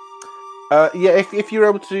 Yeah, if you're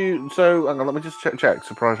able to. So, hang on, let me just check.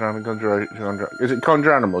 Surprise round and conjure. Is it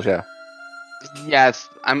conjure animals? Yeah. Yes,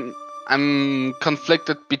 I'm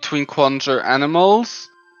conflicted between conjure animals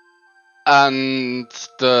and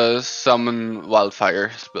the summon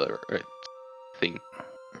wildfire spirit thing.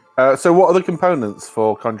 So, what are the components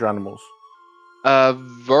for conjure animals?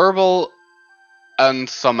 Verbal and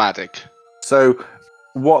somatic. So,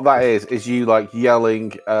 what that is you like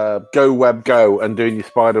yelling, "Go web, go," and doing your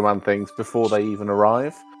Spider-Man things before they even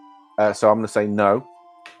arrive. So, I'm going to say no.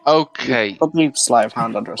 Okay. Probably sleight of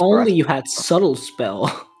hand under a Only breath. you had subtle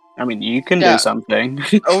spell. I mean, you can Yeah. do something.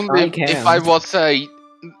 Only I if can. I was a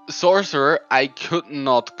sorcerer, I could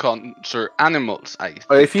not conjure animals. I think.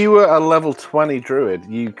 If you were a level 20 druid,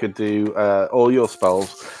 you could do all your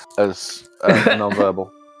spells as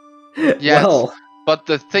non-verbal. Yes. Well, But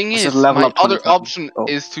the thing This is, is level my up other 20 option oh.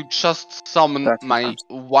 is to just summon 30 my times.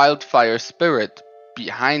 wildfire spirit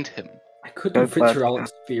behind him. I could do Go for it. vitriolic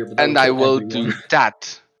sphere, but that And would I kill will everyone. do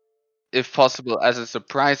that, if possible, as a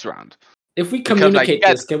surprise round. If we because I communicate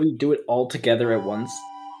get- this, can we do it all together at once?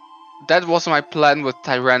 That was my plan with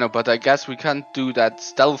Tyranno, but I guess we can't do that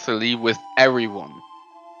stealthily with everyone.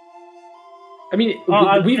 I mean,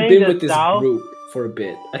 I'm we've saying been this with this now. group for a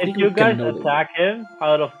bit. I If think you we can guys know them. attack him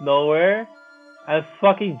out of nowhere, I'm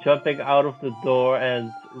fucking jumping out of the door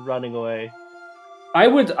and running away. I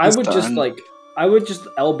would He's just done. I would just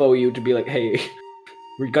elbow you to be like, hey,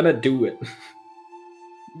 we're gonna do it.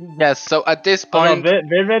 Yes, so at this Oh, no, point,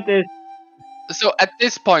 Vinred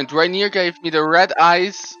is Rainier gave me the red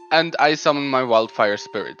eyes, and I summoned my wildfire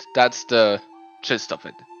spirit. That's the gist of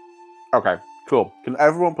it. Okay, cool. Can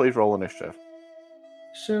everyone please roll initiative?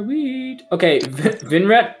 Sweet. Okay,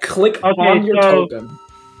 Vinred, click Okay, on your so- token.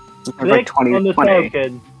 click 20, on the 20.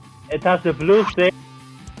 token. It has the blue thing.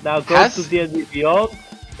 Now go Has- to D&D Beyond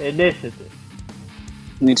Initiative.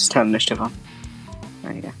 You need to turn initiative on.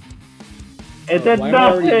 There you go. It Oh, did why am I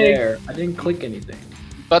already nothing. there? I didn't click anything.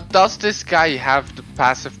 But does this guy have the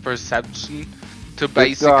passive perception to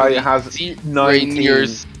This guy basically has see 19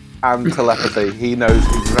 Rainier's? and telepathy. He knows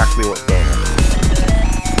exactly what's going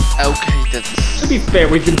on. Okay, that's... To be fair,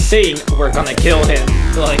 we've been saying we're gonna kill him.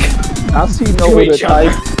 Like, Does he to know each that I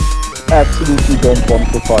other. absolutely don't want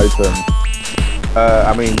to fight him?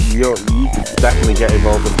 I mean, you could definitely get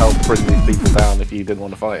involved and help bring these people down if you didn't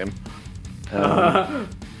want to fight him.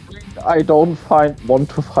 I don't want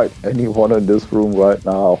to fight anyone in this room right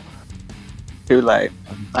now. Too late,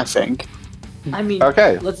 I think. I mean,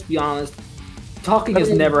 Okay. let's be honest. Talking has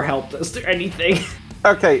never helped us do anything.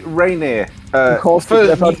 Okay, Rainier. Because we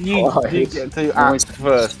First, never you tried. get to act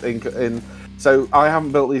first. So I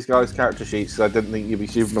haven't built these guys' character sheets because I didn't think you'd be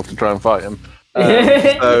stupid enough to try and fight him.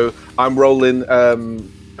 So I'm rolling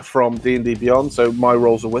from D&D Beyond. So my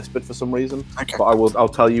rolls are whispered for some reason, Okay. but I'll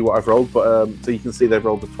tell you what I've rolled. But so you can see they've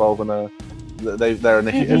rolled a 12 and their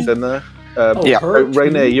initiatives in there. Oh, Yeah, her too?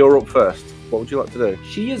 Rainier, you're up first. What would you like to do?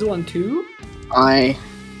 She is one too?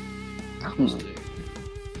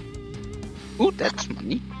 Ooh, that's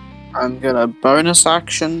money. I'm gonna bonus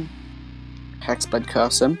action Hexblade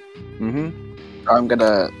curse him. Mm-hmm. I'm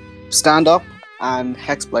gonna stand up and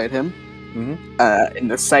Hexblade him. Mm-hmm. In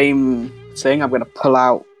the same thing, I'm gonna pull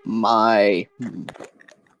out my.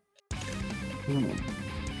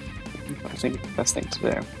 I think the best thing to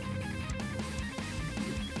do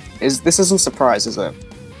is this isn't surprise, is it?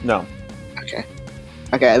 No. Okay.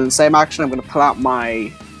 Okay. In the same action, I'm gonna pull out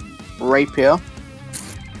my rapier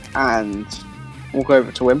and walk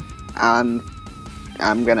over to him, and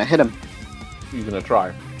I'm gonna hit him. You're gonna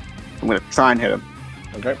try. I'm gonna try and hit him.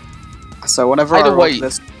 Okay. So whenever By the I roll way-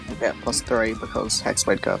 this, I get +3 because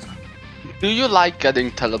Hexblade curse. Do you like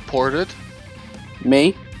getting teleported?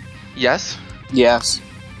 Me? Yes, Yes.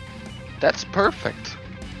 that's perfect.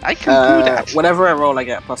 I can do that. Whenever I roll, I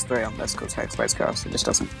get +3 on this because Hexblade's curse. It just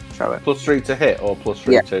doesn't show it. +3 to hit or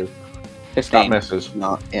 +3 Yeah. to 15. that misses.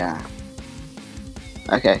 Not, yeah.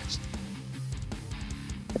 Okay.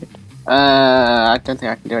 I don't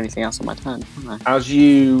think I can do anything else on my turn. Can I? As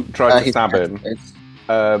you try to He's stab him, it's-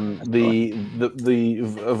 the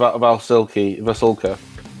Vasilka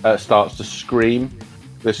starts to scream.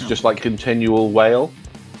 This is just like continual wail.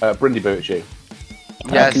 Brindy, boo, it's you.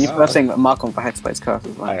 Yes. Can you first thing mark on for Hexblade's curse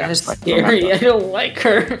as well? I am. That's Like, scary. remember. I don't like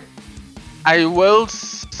her. I will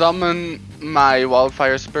summon my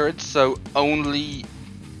wildfire spirit, so only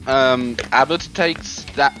Abbott takes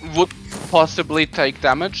that would possibly take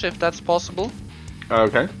damage if that's possible.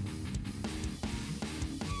 Okay.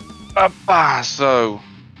 So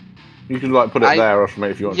You can like put it I- there or something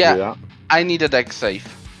if you want yeah. to do that. I need a deck save.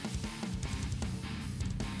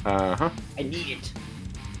 Uh-huh. I need it.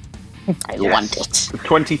 I Yes. want it.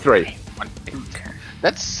 23.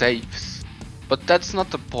 That saves. But that's not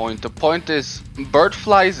the point. The point is Bird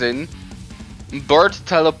flies in, Bird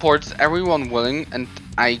teleports everyone willing, and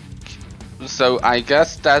I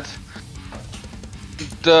guess that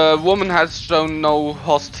the woman has shown no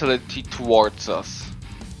hostility towards us.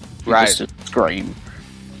 Right. Just scream.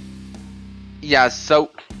 Yeah,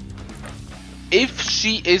 so if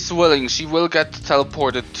she is willing, she will get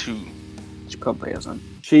teleported too. She probably isn't.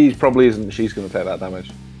 She probably isn't. She's going to take that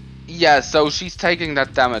damage. Yeah, so she's taking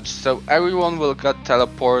that damage. So everyone will get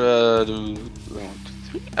teleported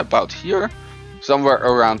about here. Somewhere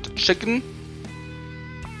around the chicken.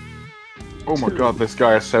 Oh my god, this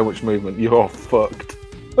guy has so much movement. You're fucked.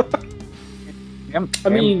 I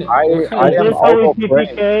mean, I we're kind am Is this out how of we range,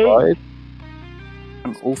 PPK? right?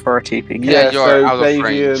 I'm all for a TPK. Yeah, you are so out of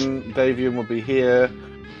Davian will be here.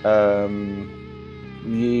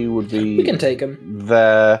 You would be we can take him.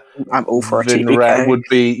 there. I'm all for a Vinret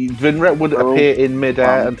TPK. would Oh, appear in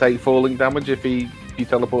midair wow. and take falling damage if you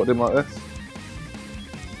teleported him like this.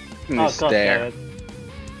 Oh, Is God there. damn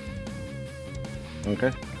it.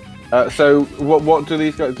 Okay. So what do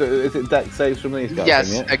these guys do? Is it deck saves from these guys?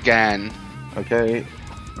 Yes, then, again. yeah? Okay.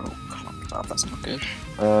 Oh, that's not good.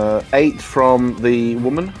 8 from the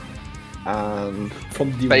woman, and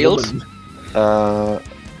From the Failed. woman.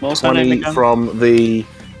 What was her name 20 again? from the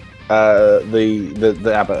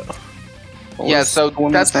abbot. What Yeah, was so the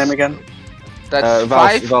woman's that's- name again? That's Val-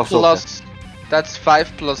 5 Valsorta. plus. That's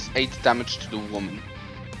 5 plus 8 damage to the woman.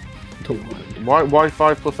 The woman. Why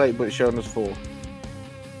 5 plus 8 but it's showing us 4?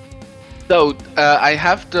 So I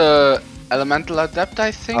have the elemental adept,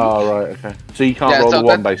 I think. Oh right, okay. So you can't Yeah, roll so the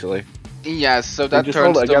 1 that- basically. Yes, so You that just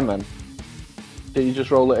roll turns it the again then. Did you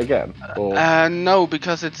just roll it again? Or... No,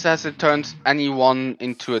 because it says it turns any 1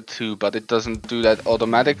 into a 2, but it doesn't do that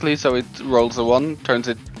automatically. So it rolls a 1,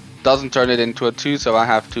 doesn't turn it into a 2, so I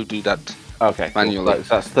have to do that. okay, cool. manually. Right,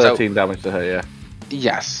 so that's 13 damage to her, yeah.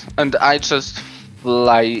 Yes, and I just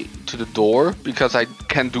fly to the door because I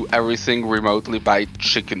can do everything remotely by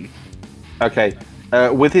chicken. Okay,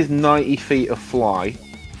 with his 90 feet of fly,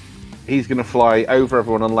 he's going to fly over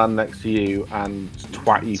everyone and land next to you and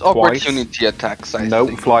twat you It's twice. opportunity attacks, I Nope,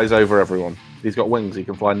 think. flies over everyone. He's got wings, he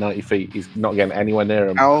can fly 90 feet. He's not getting anywhere near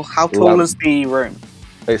him. How tall Love. is the room?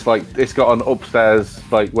 It's like, it's got an upstairs,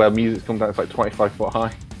 like where music comes down, it's like 25 foot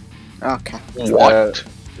high. Okay. What?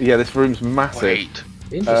 Yeah, this room's massive. Wait.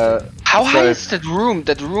 Interesting. How high so- is that room?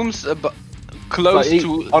 That room's close Like,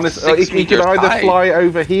 to honestly, 6 he could meters either high. fly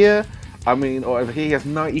over here, or over here. He has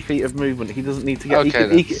 90 feet of movement. He doesn't need to get.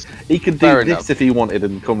 Okay, he could do fair this enough. if he wanted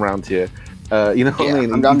and come round here. You know what Yeah, I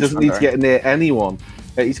mean? I'm He just doesn't need to wondering. get near anyone.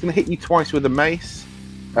 He's going to hit you twice with a mace.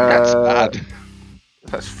 That's bad.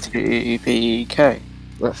 That's TPK.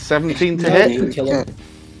 17 to No, hit. you can kill him.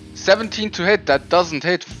 17 to hit, that doesn't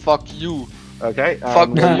hit. Fuck you. Okay. Fuck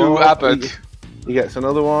one you, more. Abbott. He gets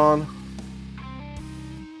another one.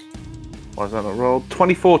 Why is that not rolled?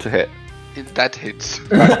 24 to hit. That hits.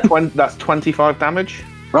 That's 25 damage.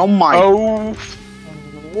 Oh my. Oh.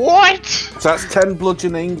 What? So that's 10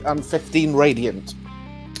 bludgeoning and 15 radiant.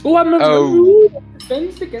 Oh, I'm not Oh.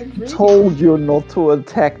 defense against me. Told you not to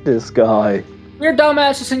attack this guy. We're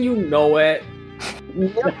dumbasses and you know it.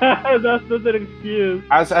 That's not an excuse.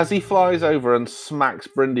 As he flies over and smacks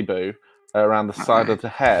Brindyboo around the side of the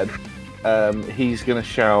head, he's going to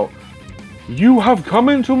shout, "You have come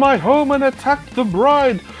into my home and attacked the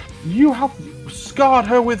bride! You have scarred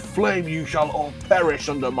her with flame! You shall all perish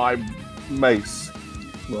under my mace!"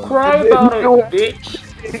 Cry about it, bitch.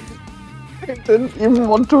 He didn't even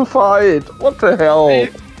want to fight. What the hell?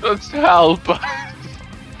 Just help.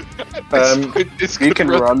 This You could can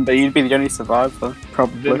run, but you'd be the only survivor,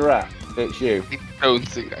 probably. Vinrat, it's you. I don't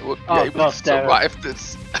think I would be Oh, able God to damn it. survive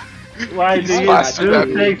this. Why do you Faster do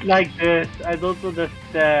than- things like this? I don't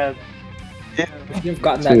understand. You've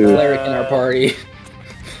gotten that Dude. cleric in our party.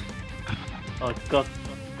 Oh, God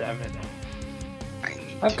damn it.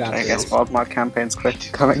 I've got I guess this. one of my campaigns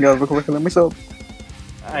coming over quicker than we thought.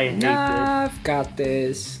 I hate this. I've got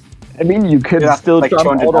this. I mean, you can Yeah, still like jump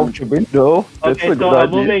 200 out of damage. the window. That's Okay, a so good I'm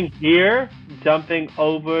idea. moving here, jumping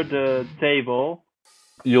over the table.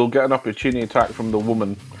 you'll get an opportunity attack from the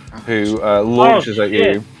woman who launches at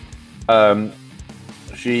you.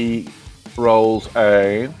 She rolls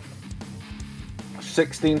a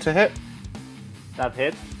 16 to hit. That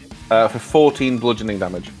hit. For 14 bludgeoning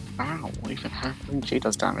damage. Ow, what even happened? She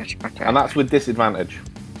does damage. Okay. And that's with disadvantage.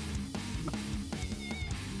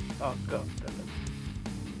 Oh god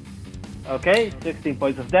damn it. Okay, 16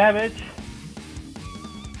 points of damage.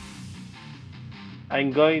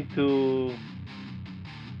 I'm going to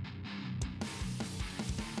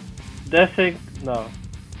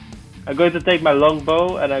I'm going to take my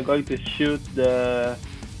longbow and I'm going to shoot the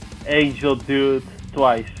angel dude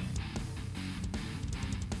twice.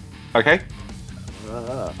 Okay.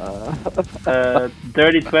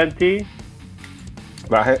 Dirty 20.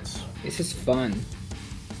 That hits. This is fun.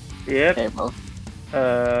 Yep. Okay, well,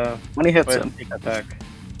 Uh, when he hits where's him, sneak attack?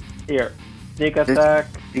 Here. Sneak attack.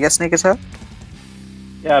 you get sneak attack?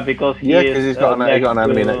 Yeah, because he Yeah, is because he's got an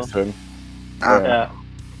enemy to- next to him. Ah, Yeah.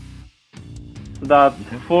 So that's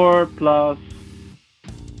 4 plus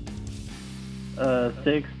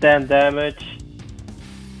 6, 10 damage.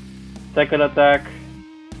 Second attack.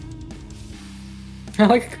 I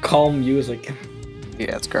like calm music.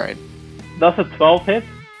 yeah, it's great. Does a 12 hit?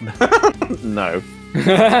 No.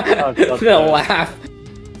 The laugh.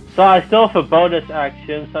 So I still have a bonus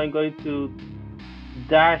action, so I'm going to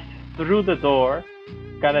dash through the door.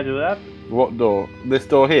 Can I do that? What door? This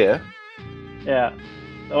door here? Yeah.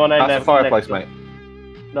 The one I That's a left fireplace, next to-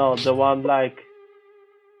 mate. No, the one like...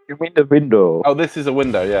 You mean the window? Oh, this is a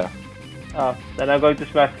window, yeah. Oh, then I'm going to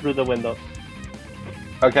smash through the window.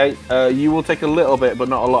 Okay, you will take a little bit, but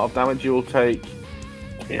not a lot of damage. You will take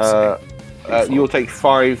you will take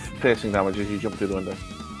 5 piercing damage as you jump through the window.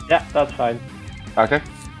 Yeah, that's fine. Okay,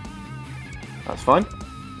 that's fine.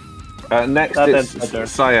 Next That is ends better.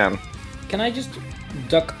 Cyan. Can I just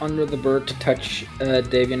duck under the bird to touch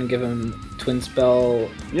Davian and give him twin spell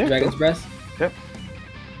Yeah, Dragon's sure. Breath? Yep.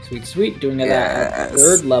 Sweet, sweet. Doing it at Yes.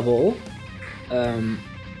 3rd level. And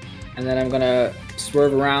then I'm gonna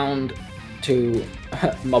swerve around to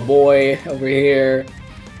my boy over here.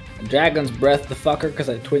 Dragon's Breath the fucker, because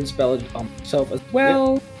I twin spelled on myself as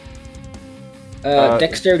well.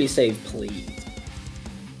 Dexterity save, please.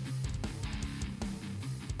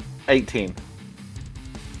 18.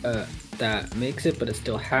 That makes it, but it's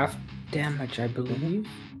still half damage, I believe.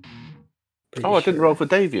 Pretty Oh, I didn't sure. roll for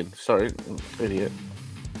Davian. Sorry, idiot.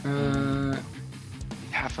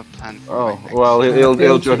 Have a plan for Oh, my next well,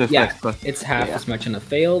 he'll join us Yeah. next time. It's half Yeah. as much and a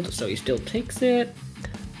failed, so he still takes it.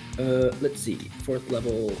 Let's see. 4th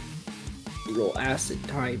level, roll acid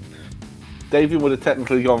type. Davian would have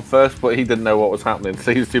technically gone first, but he didn't know what was happening,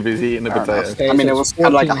 so he was too busy eating a Fair enough. potato. Okay, I mean, so it was it's kind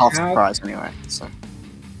of like a 14 half halved. surprise anyway, so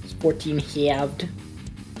It's 14 halved,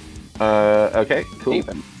 Okay, cool.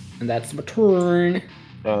 even. and that's my turn.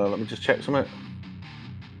 Let me just check something.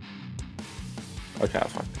 Okay,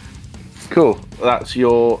 that's fine. Cool. That's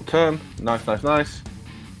your turn. Nice, nice, nice.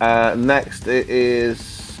 Next, it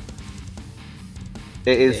is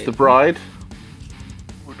the bride.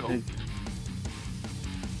 Who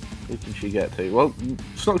can she get to? Well,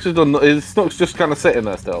 Snooks has done. Is Snooks just kind of sitting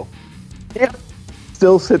there still?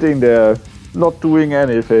 Still sitting there, not doing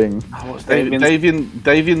anything. Oh, what's Davian's-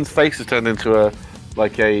 Davian's face has turned into a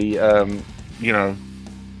like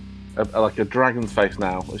a dragon's face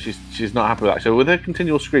now. She's not happy with that. So with her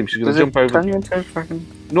continual scream, she's going Does to it jump over. turn you into a fucking...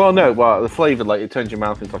 Well, no, well, the flavour, like, it turns your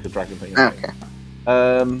mouth into like a dragon thing. Okay.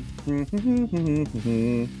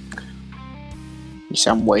 You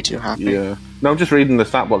sound way too happy. Yeah. No, I'm just reading the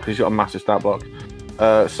stat block because she's got a massive stat block.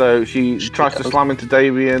 So she tries to slam into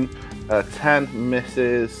Davian. 10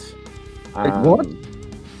 misses. Wait, what?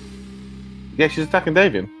 Yeah, she's attacking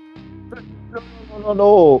Davian.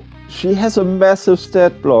 No. She has a massive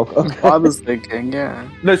stat block. Okay. I was thinking, yeah.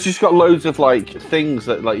 No, she's got loads of like things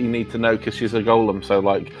that like you need to know because she's a golem. So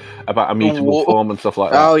like about a mutable Oh. form and stuff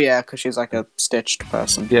like that. Oh yeah, because she's like a stitched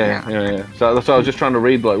person. Yeah. So that's why I was just trying to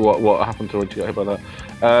read like what happened to her when she got hit by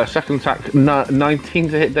that. Second attack, 19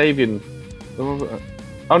 to hit Davian.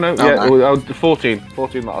 Oh no, yeah, no. 14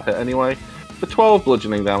 that'll hit anyway. For 12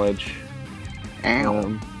 bludgeoning damage.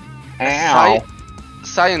 Ow. Ow.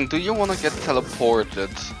 Cyan, do you want to get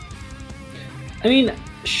teleported? I mean,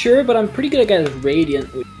 sure, but I'm pretty good against Radiant.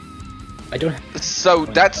 I don't. So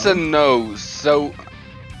that's a no. So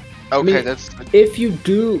okay, mean- that's If you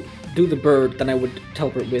do the bird, then I would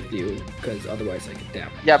teleport with you, because otherwise I get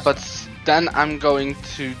damaged. yeah, but then I'm going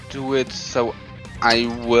to do it. So I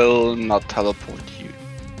will not teleport you.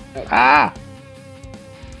 Ah.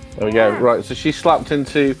 There we go. Right, so she slapped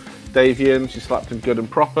into Davian. She slapped him good and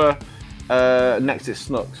proper. Next it's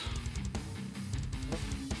Snooks.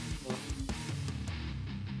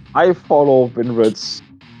 I follow Winred's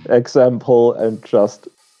example and just,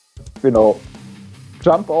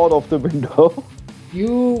 jump out of the window.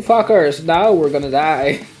 You fuckers! Now we're gonna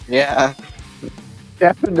die. Yeah.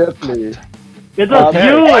 Definitely. It was Okay.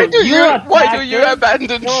 you! Why do you attacked abandon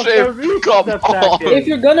him. No, ship? Farouk Come attacked on. him. If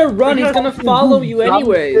you're gonna run, he's gonna follow you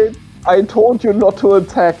anyway. I told you not to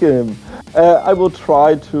attack him. I will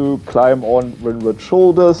try to climb on Winred's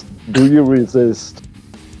shoulders. Do you resist?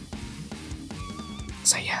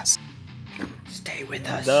 Say yes. Stay with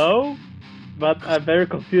us. No, but I'm very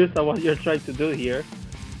confused on what you're trying to do here.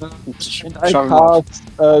 I cast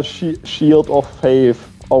Shield of Faith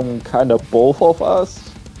on kind of both of us.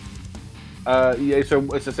 Yeah, so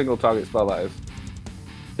it's a single target spell, that is.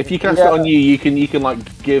 If you cast it on you, you can like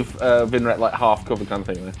give Vinret like half cover kind of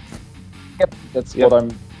thing. There. Yep, that's what I'm.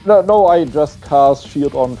 No, I just cast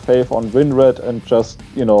Shield on Faith on Winred and just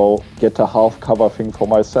get a half cover thing for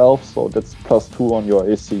myself. So that's +2 on your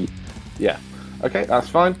AC. Yeah. Okay, that's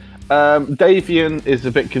fine. Davian is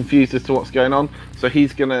a bit confused as to what's going on, so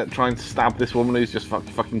he's gonna try and stab this woman who's just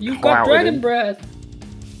fucking You've got clouted dragon him. breath.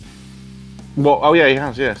 Well, oh yeah, he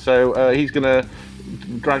has. Yeah. So he's gonna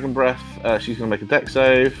dragon breath. She's gonna make a dex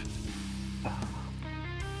save.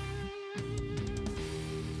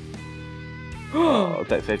 Oh,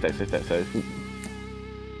 dex save.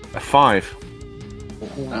 A 5.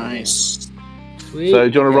 Nice. Sweet. So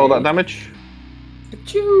do you want to roll that damage?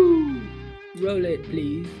 Achoo! Roll it,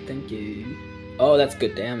 please. Thank you. Oh, that's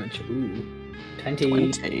good damage. Ooh.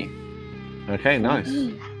 20. 20. Okay, nice.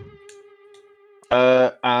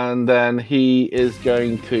 And then he is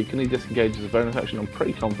going to. Can he disengage as a bonus action? I'm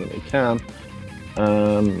pretty confident he can.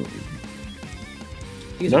 No,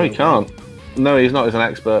 he can't. No, he's not. He's an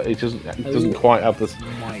expert. He doesn't quite have this.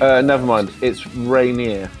 Never mind. It's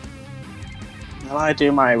Rainier. Will I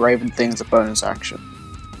do my Raven thing as a bonus action?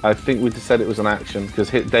 I think we just said it was an action because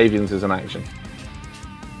hit Davian's is an action.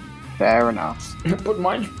 Fair enough. But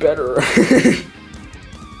mine's better.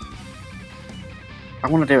 I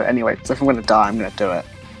want to do it anyway, because if I'm going to die, I'm going to do it.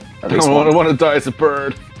 At I least want once. to die as a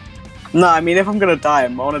bird. No, I mean, if I'm going to die, I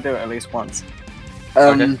want to do it at least once.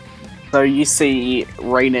 Okay. So you see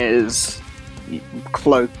Rainier's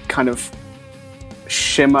cloak kind of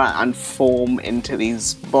shimmer and form into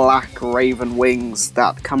these black raven wings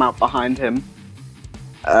that come out behind him.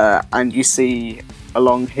 And you see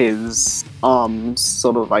along his arms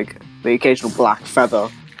sort of like the occasional black feather.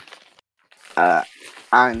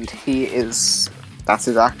 And he is... That's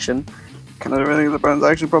his action. Can I do anything with the bonus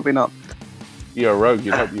action? Probably not. You're a rogue.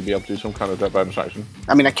 You'd hope you'd be able to do some kind of bonus action.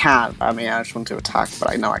 I mean, I can. I mean, I just want to attack,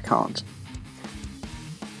 but I know I can't.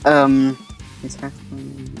 Does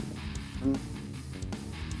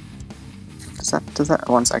that?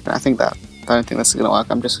 1 second. I don't think this is gonna work.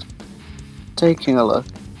 I'm just taking a look.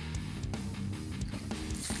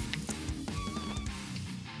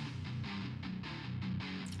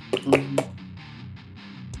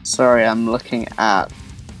 Sorry, I'm looking at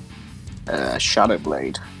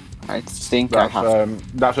Shadowblade. I think I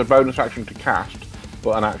have. That's a bonus action to cast,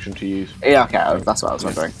 but an action to use. Yeah, okay, that's what I was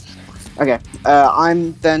wondering. Okay,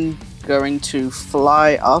 I'm then going to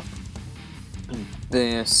fly up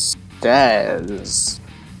the stairs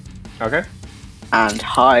Okay. and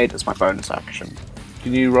hide as my bonus action.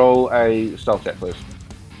 Can you roll a stealth check, please?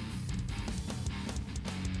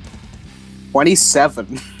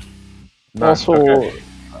 27. Nice, Also, okay.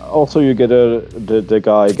 also you get the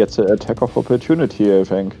guy gets an attack of opportunity, I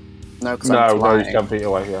think. No, because No, I'm no, flying. he's 10 feet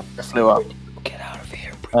away. Yeah, I flew up. Get out of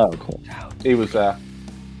here. Oh, cool. he was there.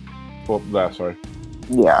 Well, there. Sorry.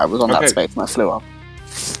 Yeah, I was on that Okay. space and I flew up.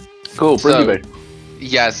 Cool. So- Bringy.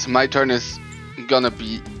 Yes, my turn is gonna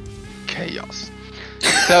be chaos.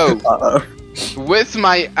 So, Uh-oh. with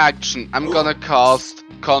my action, I'm gonna cast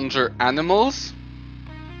Conjure Animals,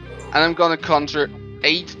 and I'm gonna conjure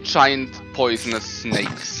 8 giant poisonous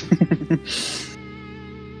snakes.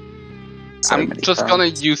 So I'm many just gonna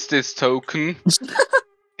turns. use this token.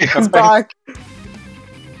 He's back!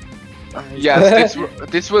 Yes,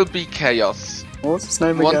 this will be chaos. What's his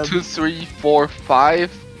name 1, again? 2, 3, 4,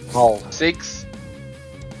 5, Oh. 6.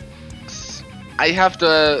 I have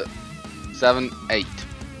the 7, 8.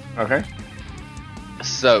 Okay.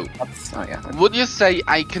 So, Oh, yeah. would you say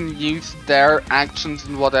I can use their actions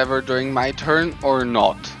and whatever during my turn or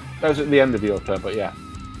not? That was at the end of your turn, but yeah.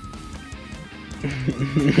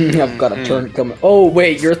 I've got a turn coming. Oh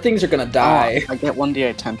wait, your things are gonna die. I get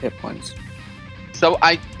 1d8 10 hit points. So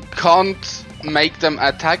I can't make them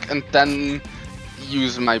attack and then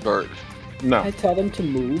use my bird. No. Can I tell them to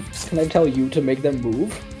move? Can I tell you to make them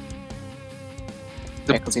move?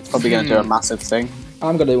 Yeah, because he's probably going to do a massive thing.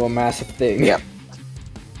 I'm gonna do a massive thing. Yep.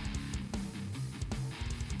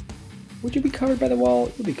 Would you be covered by the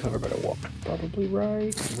wall? You'll be covered by the wall. Probably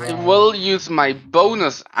right. I will use my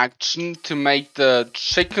bonus action to make the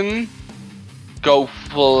chicken go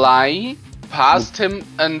fly past him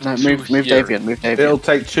and No, to move here. Davian, move It'll Davian.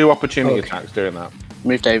 take 2 opportunity Okay. attacks doing that.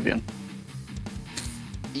 Move Davian.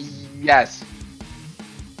 Yes.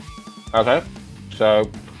 Okay. So,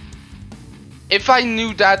 If I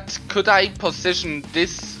knew that, could I position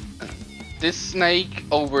this snake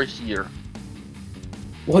over here?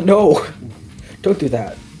 Well, no. Don't do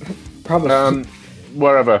that. Promise.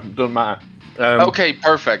 wherever, doesn't matter. Okay,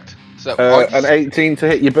 perfect. So An 18 to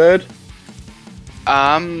hit your bird,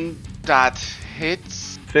 that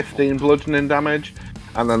hits. 15 bludgeoning damage,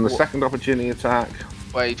 and then the second opportunity attack.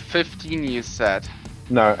 Wait, 15 you said.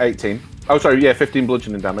 No, 18. Oh, sorry, yeah, 15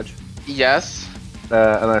 bludgeoning damage. Yes.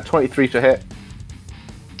 And then 23 to hit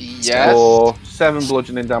Yes. for 7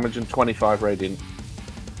 bludgeoning damage and 25 radiant.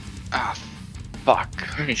 Ah, fuck.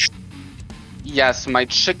 Yes, my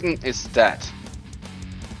chicken is dead.